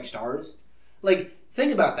 It looked like stars. Like,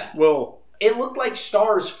 think about that. Well, it looked like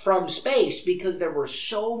stars from space because there were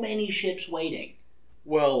so many ships waiting.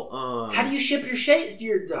 Well, how do you ship your ship?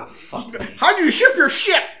 Fuck me. How do you ship your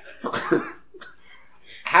ship?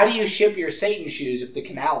 How do you ship your Satan shoes if the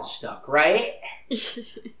canal's stuck, right?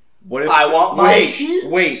 What if I want my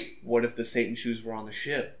shoes. Wait, what if the Satan shoes were on the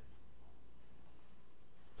ship?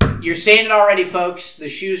 You're seeing it already, folks. The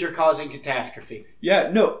shoes are causing catastrophe. Yeah,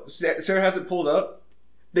 no. Sarah has it pulled up.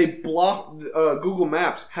 They blocked... Google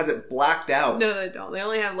Maps has it blacked out. No, they don't. They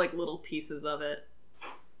only have, like, little pieces of it.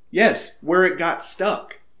 Yes, where it got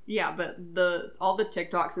stuck. Yeah, but all the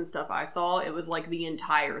TikToks and stuff I saw, it was like the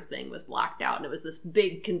entire thing was blacked out, and it was this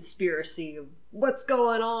big conspiracy of what's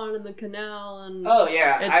going on in the canal, and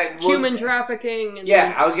it's human trafficking. And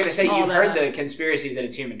I was gonna say you've heard the conspiracies that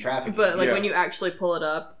it's human trafficking, but like when you actually pull it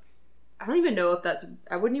up, I don't even know if that's.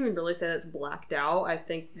 I wouldn't even really say that's blacked out. I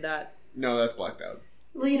think that that's blacked out.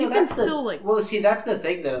 Well, that's still that's the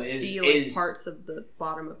thing though. Is parts of the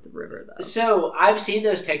bottom of the river though. So I've seen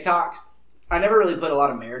those TikToks. I never really put a lot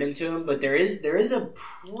of merit into them, but there is a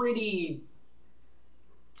pretty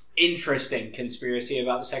interesting conspiracy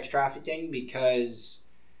about the sex trafficking because,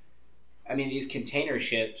 I mean, these container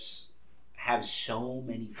ships have so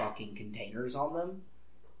many fucking containers on them.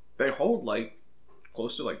 They hold like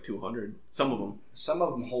close to like 200. Some of them. Some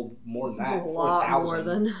of them hold more than that. 4,000. More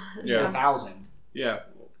than 4,000. Yeah.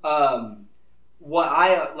 What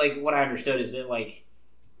I understood is that, like,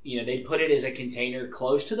 you know, they put it as a container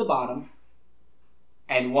close to the bottom,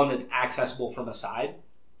 and one that's accessible from the side,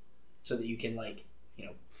 so that you can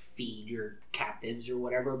feed your captives or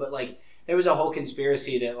whatever. But there was a whole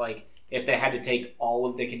conspiracy that if they had to take all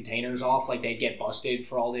of the containers off, they'd get busted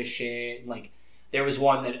for all this shit. And, there was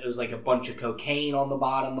one that it was a bunch of cocaine on the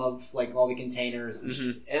bottom of all the containers.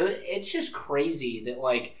 Mm-hmm. It's just crazy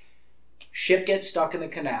that ship gets stuck in the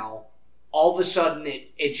canal. All of a sudden,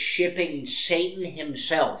 it's shipping Satan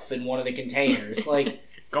himself in one of the containers. Going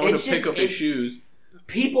to pick up his shoes.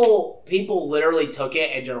 People literally took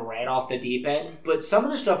it and just ran off the deep end. But some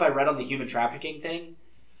of the stuff I read on the human trafficking thing,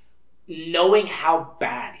 knowing how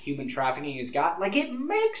bad human trafficking has got, it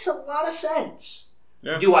makes a lot of sense.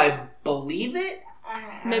 Yeah. Do I believe it?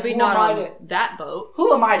 Maybe not on that boat.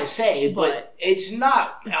 Who am I to say? But it's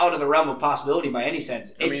not out of the realm of possibility by any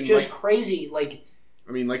sense. It's just crazy. Like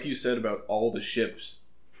you said about all the ships,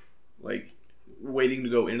 waiting to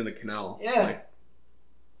go into the canal. Yeah.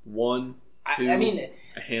 One, two,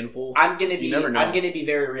 a handful. I'm gonna be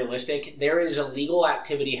very realistic. There is illegal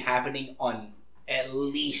activity happening on at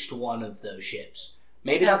least one of those ships.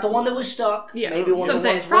 Maybe not the one that was stuck. Yeah. Maybe one of the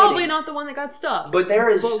ones probably waiting. not the one that got stuck. But there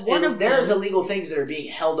is illegal things that are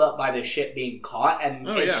being held up by the ship being caught, and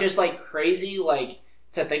it's just crazy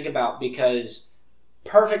to think about, because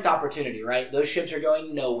perfect opportunity, right? Those ships are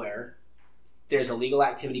going nowhere. There's illegal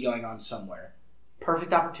activity going on somewhere.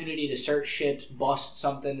 Perfect opportunity to search ships, bust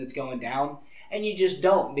something that's going down, and you just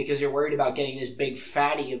don't, because you're worried about getting this big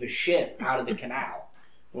fatty of a ship out of the canal.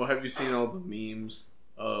 Well, have you seen all the memes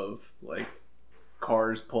of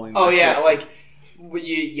cars pulling? Oh yeah, ship?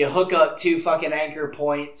 You hook up 2 fucking anchor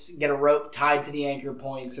points, get a rope tied to the anchor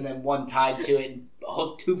points, and then one tied to it, and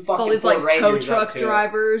hook 2 fucking Ford Rangers tow truck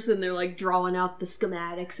drivers, and they're drawing out the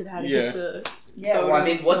schematics of how to get the. Yeah,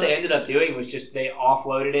 well, what they ended up doing was just they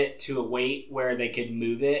offloaded it to a weight where they could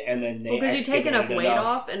move it, and then they because you take enough weight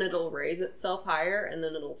off, and it'll raise itself higher, and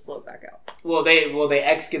then it'll float back out. Well, they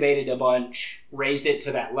excavated a bunch, raised it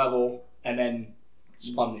to that level, and then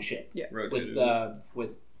spun the ship. Yeah,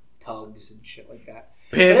 with tugs and shit like that.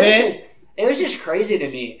 Pivot. It was just crazy to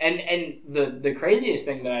me, and the craziest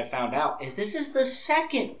thing that I found out is this is the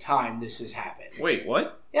second time this has happened. Wait,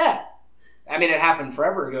 what? Yeah. It happened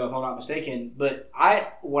forever ago, if I'm not mistaken. But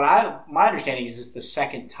my understanding is it's the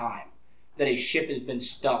second time that a ship has been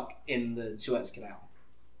stuck in the Suez Canal.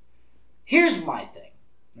 Here's my thing.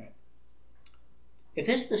 Right. If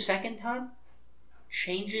this is the second time,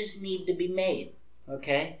 changes need to be made.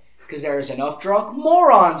 Okay? Because there's enough drunk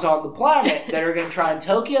morons on the planet that are going to try and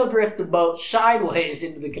Tokyo drift the boat sideways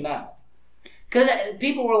into the canal. Because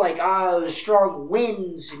people were like, strong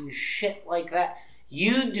winds and shit like that.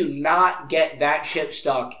 You do not get that ship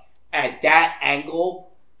stuck at that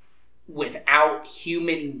angle without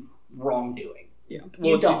human wrongdoing. Yeah.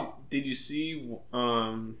 Well, you don't. Did you see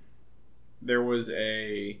there was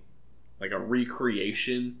a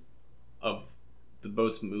recreation of the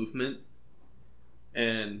boat's movement,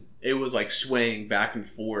 and it was swaying back and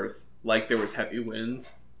forth like there was heavy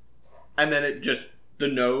winds, and then it just, the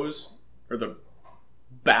nose or the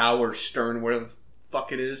bow or stern, whatever the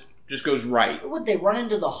fuck it is, just goes right. Would they run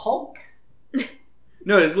into the Hulk?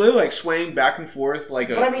 No, it's literally swaying back and forth like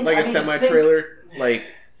a semi-trailer.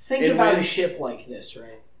 Think about a ship like this,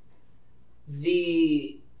 right?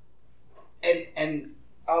 And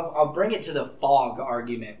I'll bring it to the fog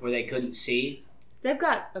argument where they couldn't see. They've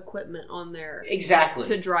got equipment on there exactly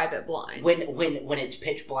to drive it blind. When it's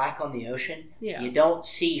pitch black on the ocean, you don't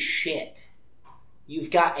see shit.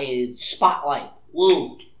 You've got a spotlight.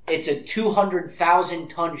 Woo! It's a 200,000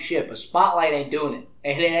 ton ship. A spotlight ain't doing it,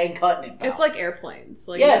 and it ain't cutting it. Pal. It's like airplanes.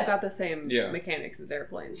 They've got the same mechanics as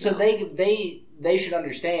airplanes. So they should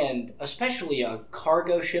understand, especially a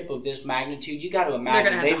cargo ship of this magnitude. You got to imagine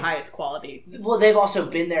they're going to have the highest quality. Well, they've also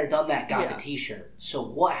been there, done that, got the T-shirt. So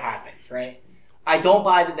what happened, right? I don't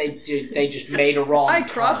buy that they just made a wrong turn.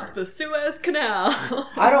 Crossed the Suez Canal.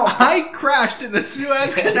 I crashed in the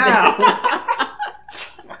Suez Canal.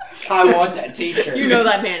 I want that T-shirt. You know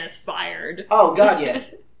that man is fired. Oh God, yeah.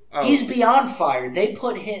 He's beyond fired. They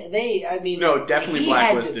put him. No, definitely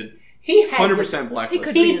blacklisted. He had 100%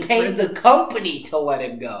 blacklisted. He paid the company to let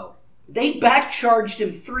him go. They backcharged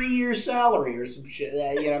him 3 years' salary or some shit.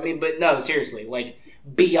 You know what I mean? But no, seriously,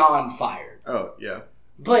 beyond fired. Oh yeah.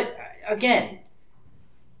 But again,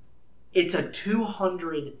 it's a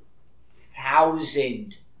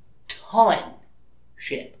 200,000 ton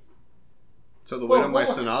ship. So the weight of my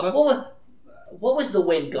Sonata? What was the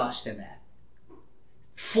wind gust in that?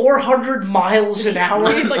 400 miles an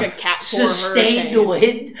hour? Like a Cat 4 sustained hurricane.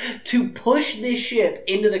 wind to push this ship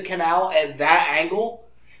into the canal at that angle?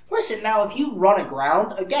 Listen, now, if you run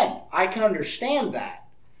aground, again, I can understand that.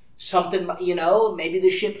 Something, maybe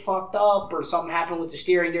the ship fucked up or something happened with the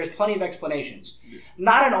steering. There's plenty of explanations.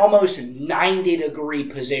 Not an almost 90-degree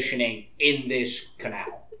positioning in this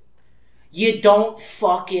canal. You don't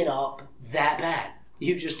fuck it up that bad.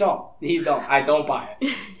 You just don't. You don't. I don't buy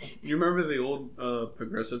it. You remember the old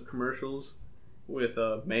Progressive commercials with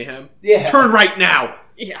Mayhem? Yeah. Turn right now!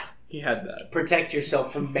 Yeah. He had that. Protect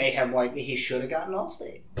yourself from Mayhem like he should have gotten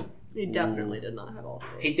Allstate. He definitely did not have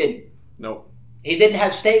Allstate. He didn't. Nope. He didn't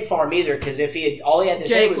have State Farm either, because if all he had to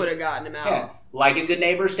say was... Jake would have gotten him out. Yeah, like a good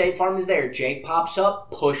neighbor, State Farm is there. Jake pops up,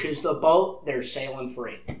 pushes the boat, they're sailing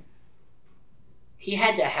free. He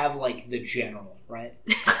had to have, the general, right?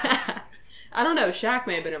 I don't know. Shaq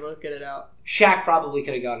may have been able to get it out. Shaq probably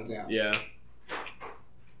could have got it out. Yeah.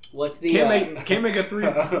 What's the... Can't make a free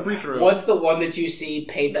throw. What's the one that you see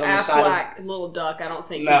painted on the side of... little duck, I don't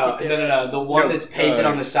think No. he could do it. The one that's painted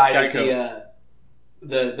on the side of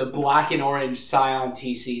the black and orange Scion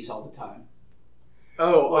TCs all the time.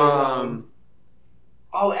 Oh,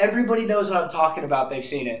 everybody knows what I'm talking about. They've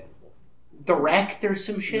seen it. The Wrecked or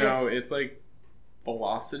some shit? No, it's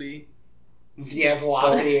Velocity. Yeah,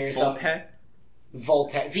 Velocity or something.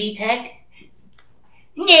 Voltec. VTech?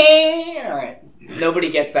 Yeah. Alright. Nobody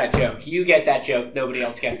gets that joke. You get that joke. Nobody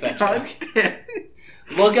else gets that joke.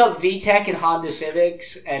 Look up VTech and Honda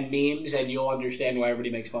Civics and memes and you'll understand why everybody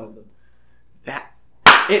makes fun of them.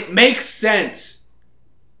 It makes sense.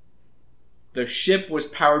 The ship was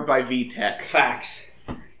powered by VTech. Facts.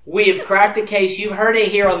 We have cracked the case. You heard it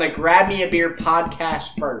here on the Grab Me a Beer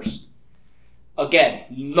podcast first. Again,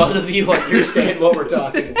 none of you understand what we're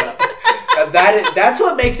talking about. That's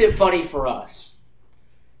what makes it funny for us.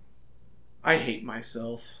 I hate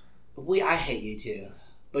myself. I hate you too.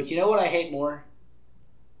 But you know what I hate more?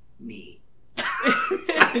 Me.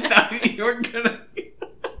 I thought you were gonna...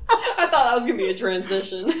 I thought that was going to be a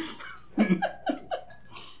transition.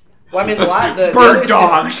 Well, I mean, the bird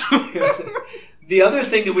dogs. The other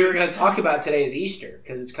thing that we were going to talk about today is Easter,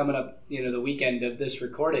 because it's coming up, the weekend of this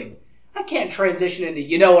recording. I can't transition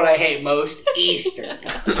into, what I hate most? Easter.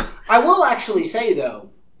 I will actually say, though,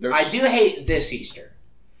 I do hate this Easter,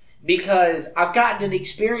 because I've gotten an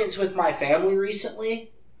experience with my family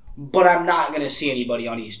recently, but I'm not going to see anybody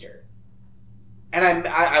on Easter. And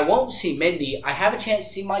I won't see Mindy. I have a chance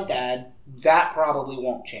to see my dad. That probably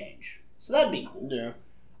won't change. So that'd be cool. Yeah.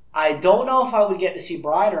 I don't know if I would get to see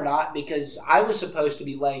Brian or not because I was supposed to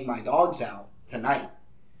be letting my dogs out tonight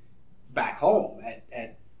back home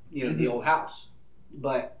at the old house.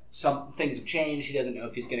 But some things have changed. He doesn't know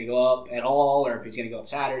if he's going to go up at all or if he's going to go up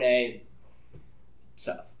Saturday.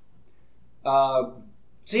 Stuff. So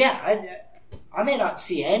yeah, I may not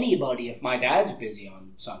see anybody if my dad's busy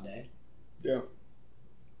on Sunday. Yeah.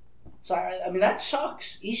 So, I mean, that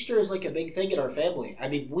sucks. Easter is a big thing in our family. I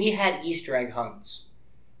mean, we had Easter egg hunts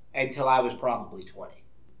until I was probably 20.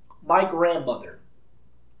 My grandmother,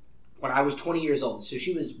 when I was 20 years old, so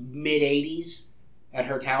she was mid-80s at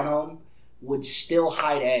her townhome, would still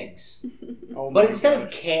hide eggs. But instead of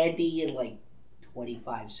candy and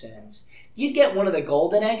 25 cents, you'd get one of the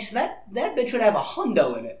golden eggs, and that bitch would have a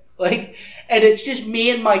hundo in it. And it's just me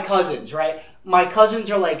and my cousins, right? My cousins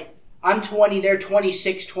are I'm 20, they're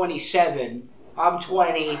 26, 27. I'm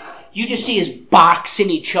 20. You just see us boxing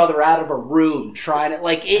each other out of a room trying to,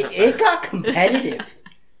 it got competitive.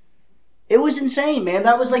 It was insane, man.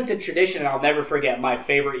 That was the tradition, and I'll never forget my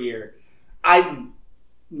favorite year. I'm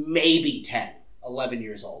maybe 10, 11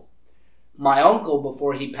 years old. My uncle,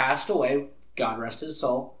 before he passed away, God rest his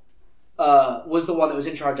soul, was the one that was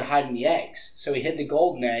in charge of hiding the eggs. So he hid the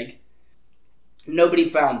golden egg. Nobody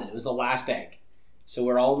found it. It was the last egg. So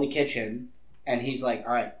we're all in the kitchen, and he's like,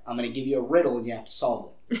 all right, I'm going to give you a riddle, and you have to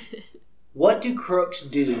solve it. What do crooks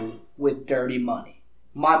do with dirty money?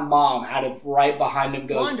 My mom, out of right behind him,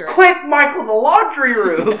 goes, quick, Michael, the laundry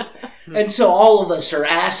room! And so all of us are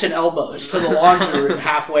ass and elbows to the laundry room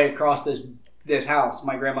halfway across this house,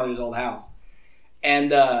 my grandmother's old house.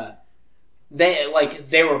 And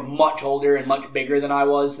they were much older and much bigger than I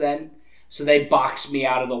was then. So they boxed me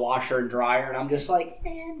out of the washer and dryer, and I'm just like,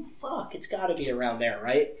 man, fuck, it's got to be around there,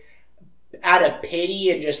 right? Out of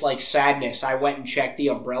pity and just sadness, I went and checked the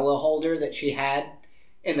umbrella holder that she had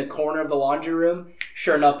in the corner of the laundry room.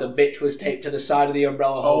 Sure enough, the bitch was taped to the side of the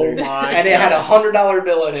umbrella holder, and it had a $100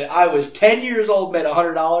 bill in it. I was 10 years old, made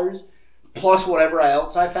 $100 plus whatever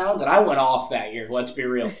else I found, and I went off that year. Let's be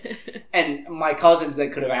real. And my cousins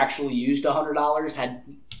that could have actually used $100 had,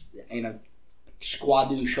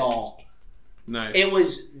 squad shawl. Nice. It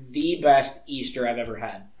was the best Easter I've ever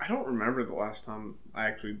had. I don't remember the last time I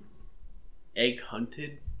actually egg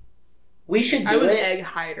hunted. We should do it. I was egg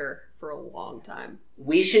hider for a long time.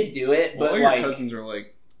 We should do it, but all your cousins are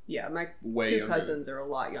Yeah, my two cousins are a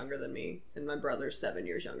lot younger than me, and my brother's 7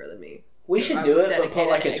 years younger than me. We should do it, but put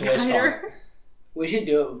like a twist on it. We should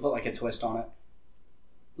do it, but put like a twist on it.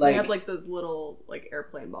 Like, they have like those little like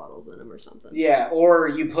airplane bottles in them or something. Yeah, or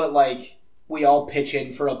you put like, we all pitch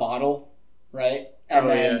in for a bottle, right? And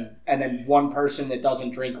then one person that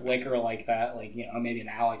doesn't drink liquor like that, like, you know, maybe an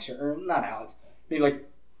Alex or not Alex, maybe like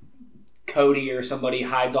Cody or somebody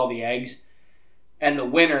hides all the eggs, and the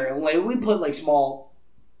winner, like, we put like small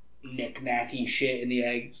knick-knacky shit in the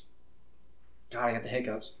eggs. God, I got the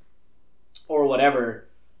hiccups. Or whatever.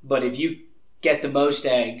 But if you get the most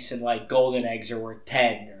eggs, and like golden eggs are worth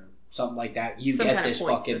 10 or something like that, you get this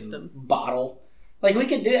fucking bottle. Like, we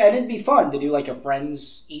could do, and it'd be fun to do like a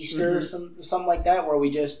friend's Easter or something like that, where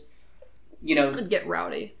we just, you know, it'd get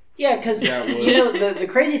rowdy. Yeah, because, you know, the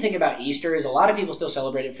crazy thing about Easter is a lot of people still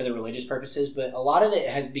celebrate it for the religious purposes, but a lot of it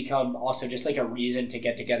has become also just like a reason to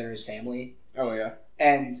get together as family. Oh, yeah.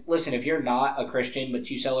 And listen, if you're not a Christian, but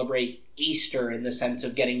you celebrate Easter in the sense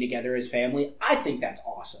of getting together as family, I think that's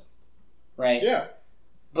awesome. Right? Yeah.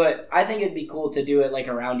 But I think it'd be cool to do it like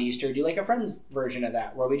around Easter, do like a friend's version of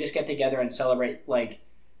that, where we just get together and celebrate like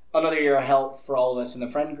another year of health for all of us in the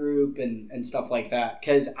friend group and stuff like that.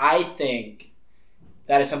 Because I think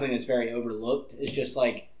that is something that's very overlooked. It's just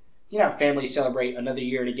like, you know, families celebrate another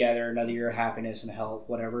year together, another year of happiness and health,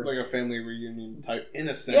 whatever. Like a family reunion type, in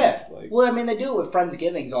a sense. Yeah. Like... Well, I mean, they do it with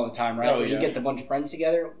Friendsgivings all the time, right? Oh, Where you get the bunch of friends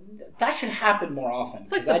together. That should happen more often.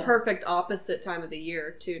 It's like the perfect opposite time of the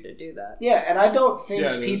year, too, to do that. Yeah, and I don't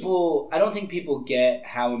think people get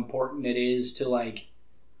how important it is to, like,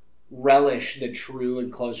 relish the true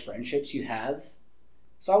and close friendships you have.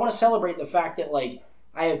 So I want to celebrate the fact that, like,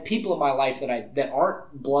 I have people in my life that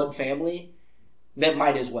aren't blood family that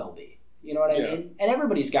might as well be. You know what I mean? And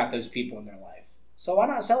everybody's got those people in their life. So why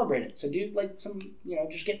not celebrate it? So do, like, some, you know,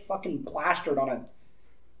 just get fucking plastered on a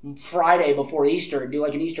Friday before Easter and do,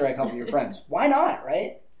 like, an Easter egg hunt with your friends. Why not,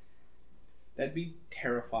 right? That'd be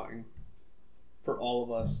terrifying for all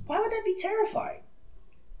of us. Why would that be terrifying?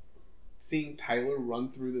 Seeing Tyler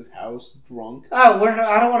run through this house drunk. Oh,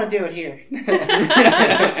 I don't want to do it here.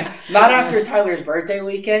 Not after Tyler's birthday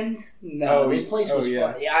weekend. No, this place was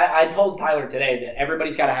fun. Yeah, I told Tyler today that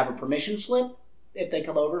everybody's got to have a permission slip if they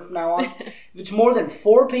come over from now on. If it's more than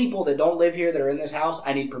 4 people that don't live here that are in this house,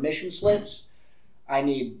 I need permission slips. I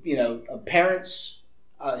need, you know, a parent's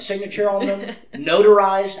signature on them,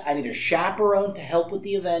 notarized. I need a chaperone to help with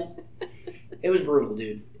the event. It was brutal,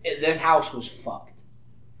 dude. This house was fucked.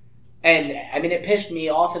 And, I mean, it pissed me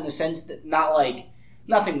off in the sense that not, like,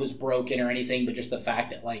 nothing was broken or anything, but just the fact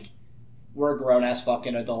that, like, we're grown-ass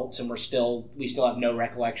fucking adults and we still have no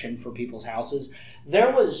recollection for people's houses.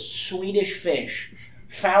 There was Swedish fish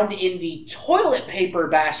found in the toilet paper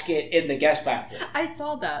basket in the guest bathroom. I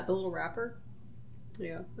saw that, the little wrapper.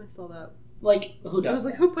 Yeah, I saw that. Like, who does I was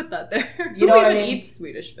like, who put that there? You know what I mean? Who even eats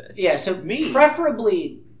Swedish fish? Yeah, so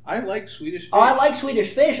preferably... I like Swedish fish. Oh, I like Swedish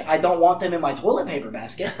fish. I don't want them in my toilet paper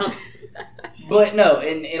basket. But no,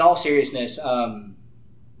 in all seriousness,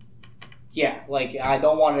 yeah, like, I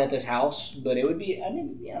don't want it at this house, but it would be, I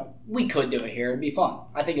mean, you know, we could do it here. It'd be fun.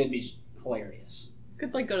 I think it'd be hilarious.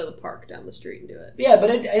 Could, like, go to the park down the street and do it. Yeah, but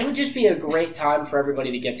it would just be a great time for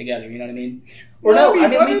everybody to get together, you know what I mean? Or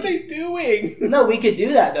what are they doing? No, we could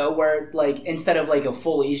do that, though, where, like, instead of, like, a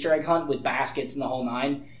full Easter egg hunt with baskets and the whole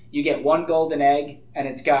nine, you get one golden egg, and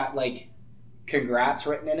it's got, like, congrats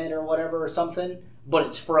written in it or whatever or something, but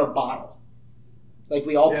it's for a bottle. Like,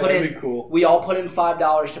 we all put in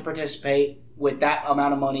 $5 to participate. With that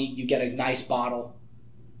amount of money, you get a nice bottle,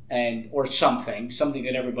 or something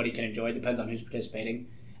that everybody can enjoy. It depends on who's participating.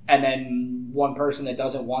 And then one person that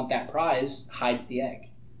doesn't want that prize hides the egg.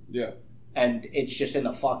 Yeah. And it's just in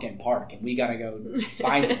the fucking park, and we gotta go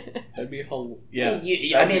find it. That'd be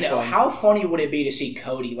I mean, how funny would it be to see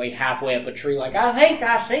Cody, like, halfway up a tree, like, I think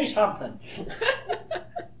I see something.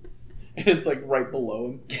 And it's, like, right below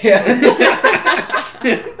him. Yeah.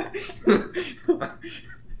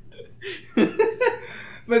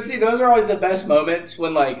 But see, those are always the best moments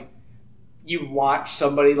when, like, you watch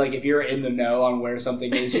somebody, like, if you're in the know on where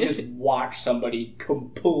something is, you just watch somebody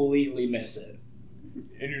completely miss it.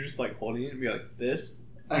 And you're just, like, holding it and be like, this?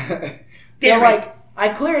 They're like, I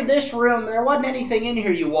cleared this room. There wasn't anything in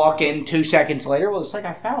here. You walk in 2 seconds later. Well, it's like,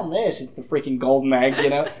 I found this. It's the freaking golden egg,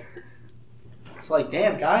 you know? It's like,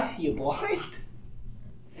 damn, guy, you blind?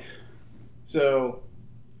 So,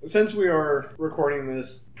 since we are recording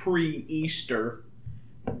this pre-Easter,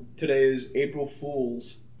 today is April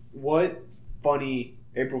Fool's. What funny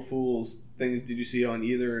April Fool's things did you see on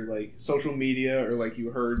either, like, social media or, like,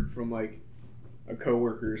 you heard from, like, a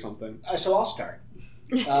coworker or something? So I'll start.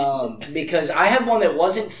 because I have one that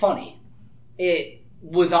wasn't funny. It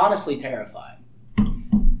was honestly terrifying.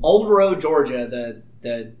 Old Row, Georgia,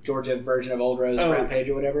 the Georgia version of Old Row's front page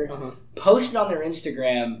or whatever, posted on their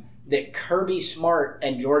Instagram that Kirby Smart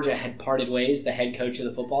and Georgia had parted ways, the head coach of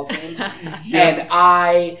the football team. And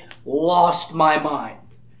I lost my mind.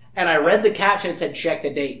 And I read the caption and said, check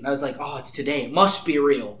the date. And I was like, oh, it's today. It must be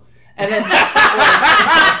real. And then, like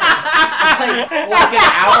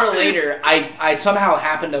an hour later, I somehow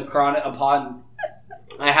happened to cross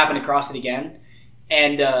it again.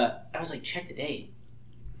 And I was like, check the date.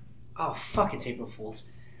 Oh, fuck, it's April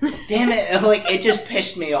Fool's. Damn it. And, like, it just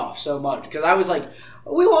pissed me off so much. Because I was like,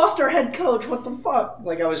 we lost our head coach. What the fuck?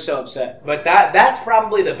 Like, I was so upset. But that's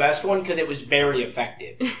probably the best one because it was very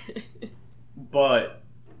effective. But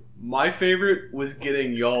my favorite was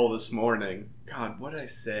getting y'all this morning. God, what did I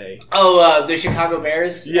say? Oh, the Chicago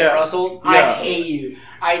Bears and Russell? Yeah. I hate you.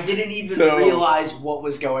 I didn't even realize what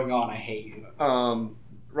was going on. I hate you.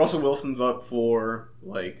 Russell Wilson's up for,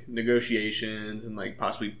 like, negotiations and, like,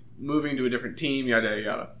 possibly moving to a different team, yada,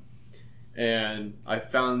 yada. And I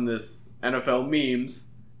found this NFL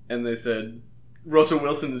memes, and they said, Russell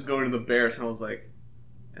Wilson is going to the Bears. And I was like,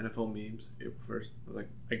 NFL memes? April 1st. I was like,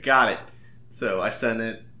 I got it. So I sent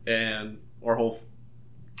it, and our whole...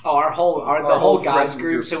 the whole guys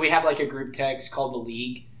group. So we have, like, a group text called The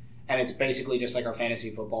League. And it's basically just like our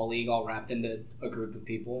fantasy football league all wrapped into a group of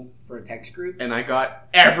people for a text group. And I got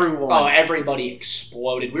everyone. Oh, everybody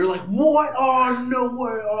exploded. We were like, what? Oh, no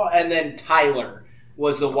way. Oh. And then Tyler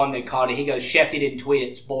was the one that caught it. He goes, Shefty didn't tweet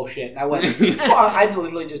it. It's bullshit. And I went, fuck. I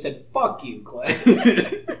literally just said, fuck you, Clay.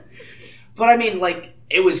 But I mean, like,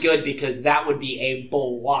 it was good because that would be a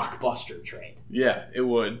blockbuster trade. Yeah, it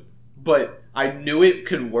would. But I knew it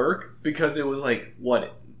could work because it was like,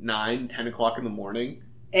 9, 10 o'clock in the morning?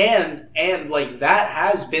 And like that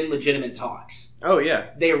has been legitimate talks. Oh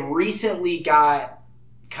yeah. They recently got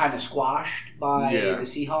kind of squashed by the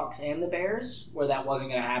Seahawks and the Bears, where that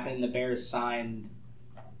wasn't going to happen. The Bears signed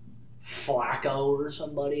Flacco or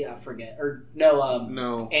somebody, I forget. Or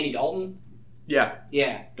no, Andy Dalton. Yeah.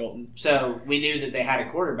 Dalton. So we knew that they had a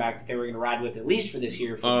quarterback that they were going to ride with at least for this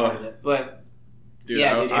year for part of it. But dude,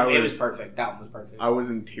 it was perfect. That one was perfect. I was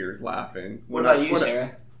in tears laughing. What about you,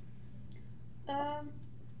 Sarah?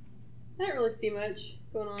 I didn't really see much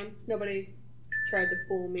going on. Nobody tried to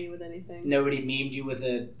fool me with anything. Nobody memed you with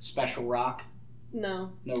a special rock?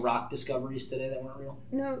 No. No rock discoveries today that weren't real?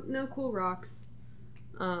 No cool rocks.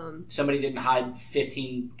 Somebody didn't hide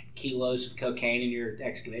 15 kilos of cocaine in your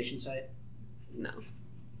excavation site? No.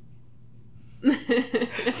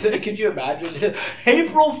 Could you imagine?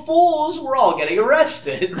 April Fools, we're all getting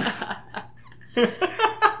arrested. No,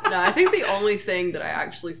 I think the only thing that I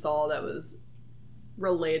actually saw that was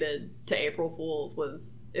related to April Fools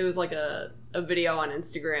was like a video on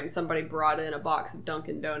Instagram. Somebody brought in a box of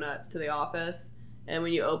Dunkin' Donuts to the office, and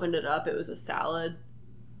when you opened it up, it was a salad.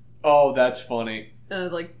 Oh, that's funny. And I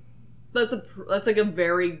was like, that's like a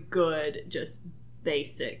very good, just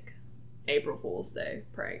basic April Fool's Day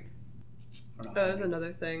prank. That was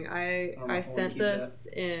another thing. I sent this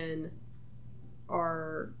in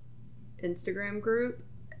our Instagram group.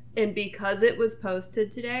 And because it was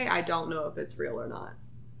posted today, I don't know if it's real or not.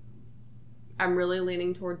 I'm really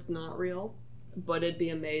leaning towards not real, but it'd be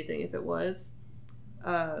amazing if it was.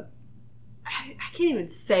 I can't even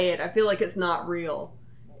say it. I feel like it's not real.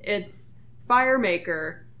 It's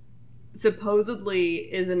FireMaker supposedly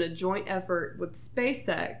is in a joint effort with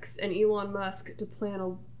SpaceX and Elon Musk to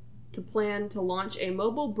plan to launch a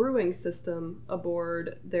mobile brewing system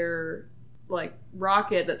aboard their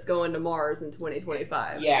rocket that's going to Mars in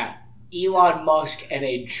 2025. Yeah. Elon Musk and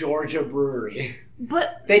a Georgia brewery.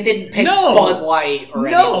 But they didn't pick Bud Light or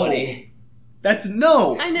anybody. That's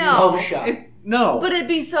no. I know. No shot. No. But it'd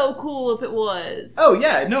be so cool if it was. Oh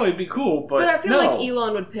yeah, no, it'd be cool, but I feel like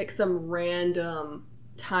Elon would pick some random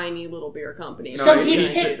tiny little beer company. So he'd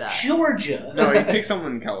pick Georgia. No, he'd pick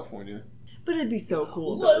someone in California. But it'd be so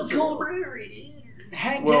cool. Local brewery, dude.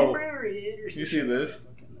 Hangtown brewery, dude. You see this?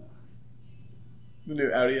 The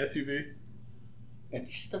new Audi SUV?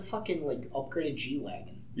 It's just a fucking, upgraded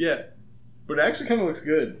G-Wagon. Yeah. But it actually kind of looks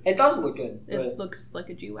good. It does look good. It looks like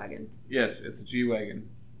a G-Wagon. Yes, it's a G-Wagon.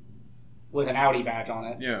 With an Audi badge on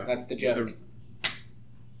it. Yeah. That's the joke.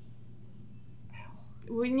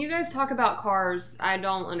 When you guys talk about cars, I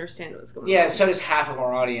don't understand what's going on. Yeah, so does half of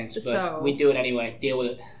our audience, but we do it anyway. Deal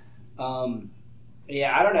with it.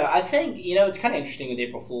 Yeah, I don't know. I think, it's kind of interesting with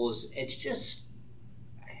April Fools. It's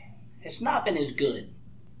not been as good.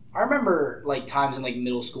 I remember, times in,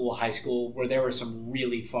 middle school, high school, where there were some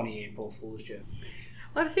really funny April Fool's jokes.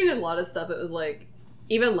 Well, I've seen a lot of stuff. It was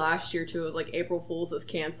Even last year, too, it was like April Fool's is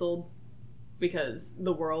canceled because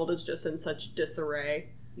the world is just in such disarray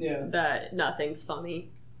that nothing's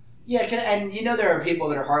funny. Yeah, and there are people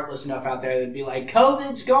that are heartless enough out there that'd be like,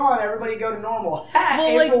 COVID's gone, everybody go to normal.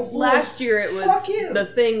 Well, April Fool's. Last year it was, the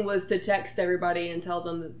thing was to text everybody and tell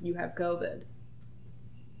them that you have COVID.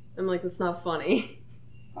 I'm like, that's not funny.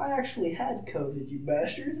 I actually had COVID, you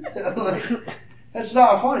bastard. That's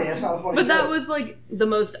not funny. That's not a funny But joke. that was like the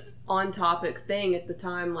most on-topic thing at the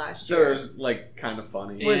time last year. So it was like kind of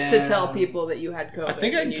funny. Was to tell people that you had COVID. I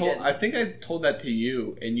think I told that to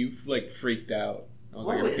you, and you like freaked out. I was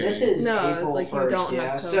like, this is April it was like 1st, you don't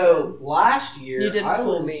have COVID. So last year, you didn't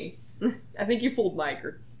fool me. I think you fooled Mike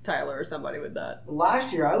or Tyler or somebody with that.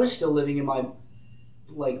 Last year, I was still living in my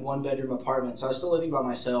one-bedroom apartment, so I was still living by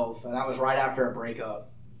myself, and that was right after a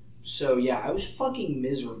breakup. So yeah, I was fucking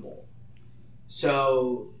miserable.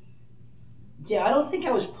 So yeah, I don't think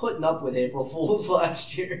I was putting up with April Fools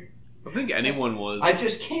last year. I think anyone was. I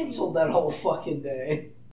just canceled that whole fucking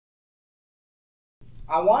day.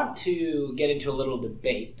 I want to get into a little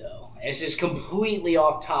debate, though. This is completely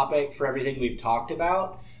off topic for everything we've talked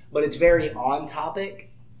about, but it's very on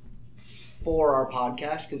topic for our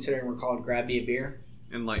podcast, considering we're called Grab Me a Beer.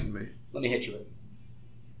 Enlighten me. Let me hit you with it.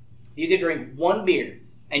 You could drink one beer,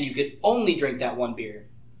 and you could only drink that one beer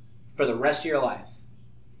for the rest of your life.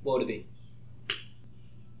 What would it be?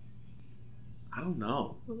 I don't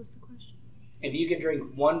know. What was the question? If you could drink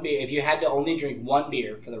one beer, if you had to only drink one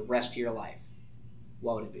beer for the rest of your life,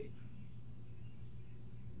 what would it be?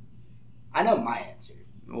 I know my answer.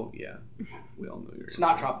 Oh, yeah. We all know your answer. It's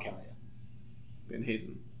not Tropicalia. Van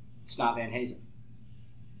Hazen. It's not Van Hazen.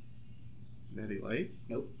 Natty Light?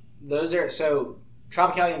 Nope. Those are... So,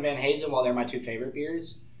 Tropicalia and Van Hazen, while they're my two favorite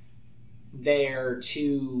beers, they're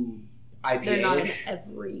too IPA-ish. They're not an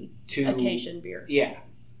every occasion beer. Yeah.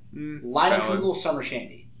 Leinenkugel Summer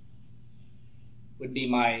Shandy would be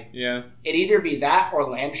my... Yeah. It'd either be that or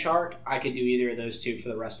Land Shark. I could do either of those two for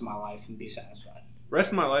the rest of my life and be satisfied.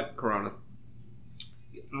 Rest of my life, Corona.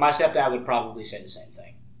 My stepdad would probably say the same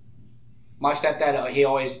thing. My stepdad, he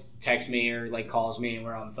always texts me or like calls me and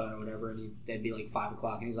we're on the phone or whatever, and it'd be like 5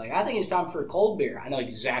 o'clock and he's like, I think it's time for a cold beer. I know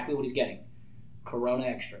exactly what he's getting. Corona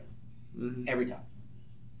Extra. Mm-hmm. Every time.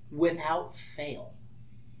 Without fail.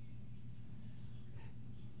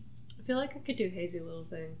 I feel like I could do Hazy Little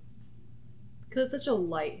Thing. Because it's such a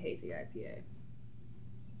light hazy IPA.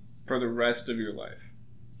 For the rest of your life.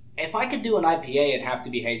 If I could do an IPA, it'd have to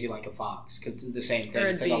be Hazy Like a Fox, because it's the same thing.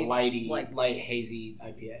 It's like a light hazy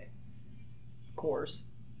IPA. Of course.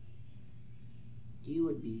 You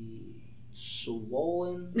would be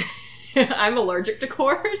swollen. I'm allergic to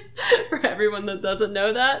Coors, for everyone that doesn't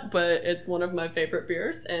know that, but it's one of my favorite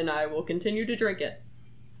beers, and I will continue to drink it.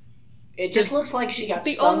 It just looks like she got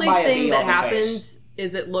stung by a bee on the face. The only thing that happens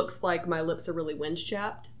is it looks like my lips are really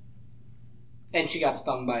wind-chapped. And she got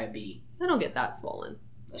stung by a bee. I don't get that swollen.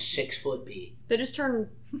 A 6-foot bee. They just turn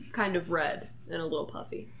kind of red and a little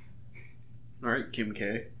puffy. Alright, Kim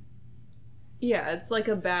K. Yeah, it's like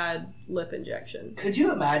a bad lip injection. Could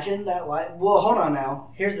you imagine that? Well, hold on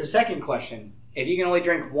now. Here's the second question. If you can only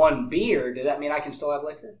drink one beer, does that mean I can still have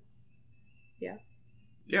liquor? Yeah.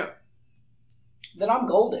 Yeah. Then I'm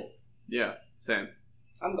golden. Yeah, same.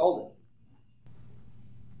 I'm golden.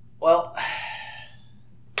 Well,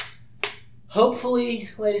 hopefully,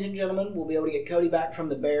 ladies and gentlemen, we'll be able to get Cody back from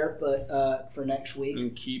the bear, but for next week.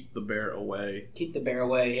 And keep the bear away. Keep the bear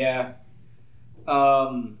away, yeah.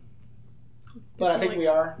 But I think we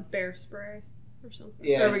are. Bear spray or something.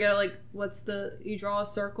 Yeah. Or we gotta you draw a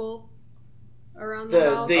circle around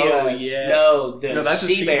the house? Yeah. No, that's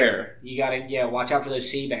sea a bear. You gotta, watch out for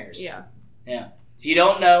those sea bears. Yeah. Yeah. If you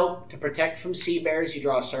don't know, to protect from sea bears, you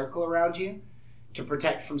draw a circle around you. To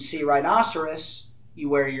protect from sea rhinoceros, you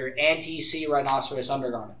wear your anti-sea rhinoceros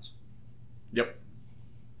undergarments. Yep.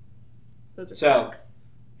 Those are facts.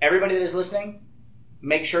 Everybody that is listening,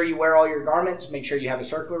 make sure you wear all your garments. Make sure you have a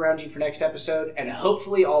circle around you for next episode. And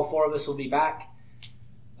hopefully all 4 of us will be back.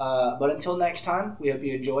 But until next time, we hope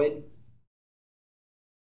you enjoyed.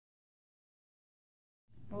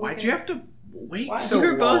 Why'd you have to wait so long?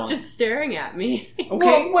 You were both long? just staring at me.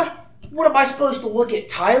 Okay. What am I supposed to look at,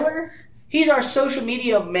 Tyler? He's our social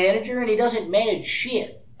media manager, and he doesn't manage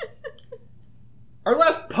shit. Our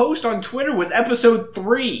last post on Twitter was episode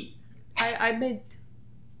 3. I made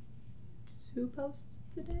 2 posts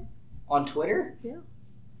today. On Twitter? Yeah.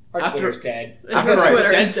 Our Twitter's dead. After I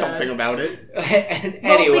said something about it.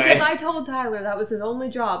 Anyway. Well, because I told Tyler that was his only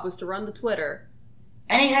job, was to run the Twitter.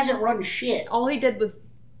 And he hasn't run shit. All he did was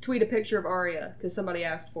tweet a picture of Arya, because somebody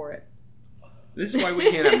asked for it. This is why we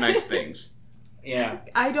can't have nice things. Yeah.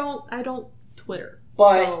 I don't Twitter.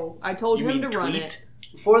 But so I told him to run it.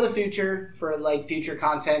 For the future, for like future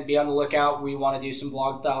content, be on the lookout. We want to do some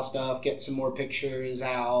vlog style stuff, get some more pictures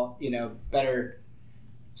out, better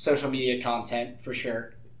social media content for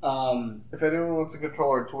sure. If anyone wants to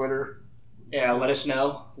control our Twitter, yeah, let us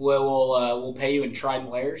know. We'll pay you in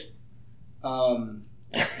Trident layers.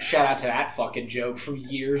 Shout out to that fucking joke from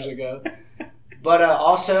years ago. But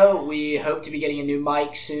also, we hope to be getting a new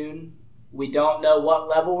mic soon. We don't know what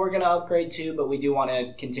level we're going to upgrade to, but we do want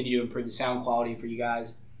to continue to improve the sound quality for you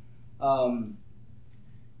guys.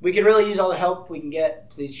 We could really use all the help we can get.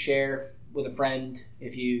 Please share with a friend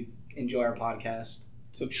if you enjoy our podcast.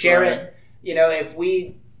 Share it. If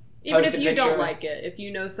we even if you don't like it, if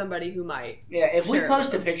you know somebody who might. Yeah, if we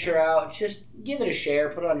post a picture out, just give it a share,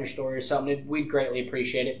 put it on your story or something. We'd greatly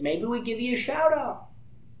appreciate it. Maybe we give you a shout out.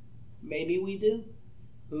 Maybe we do.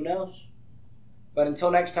 Who knows? But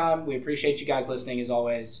until next time, we appreciate you guys listening as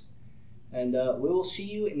always. And we will see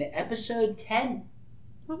you in episode 10.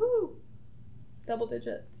 Woohoo! Double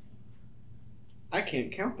digits. I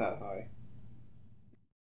can't count that high.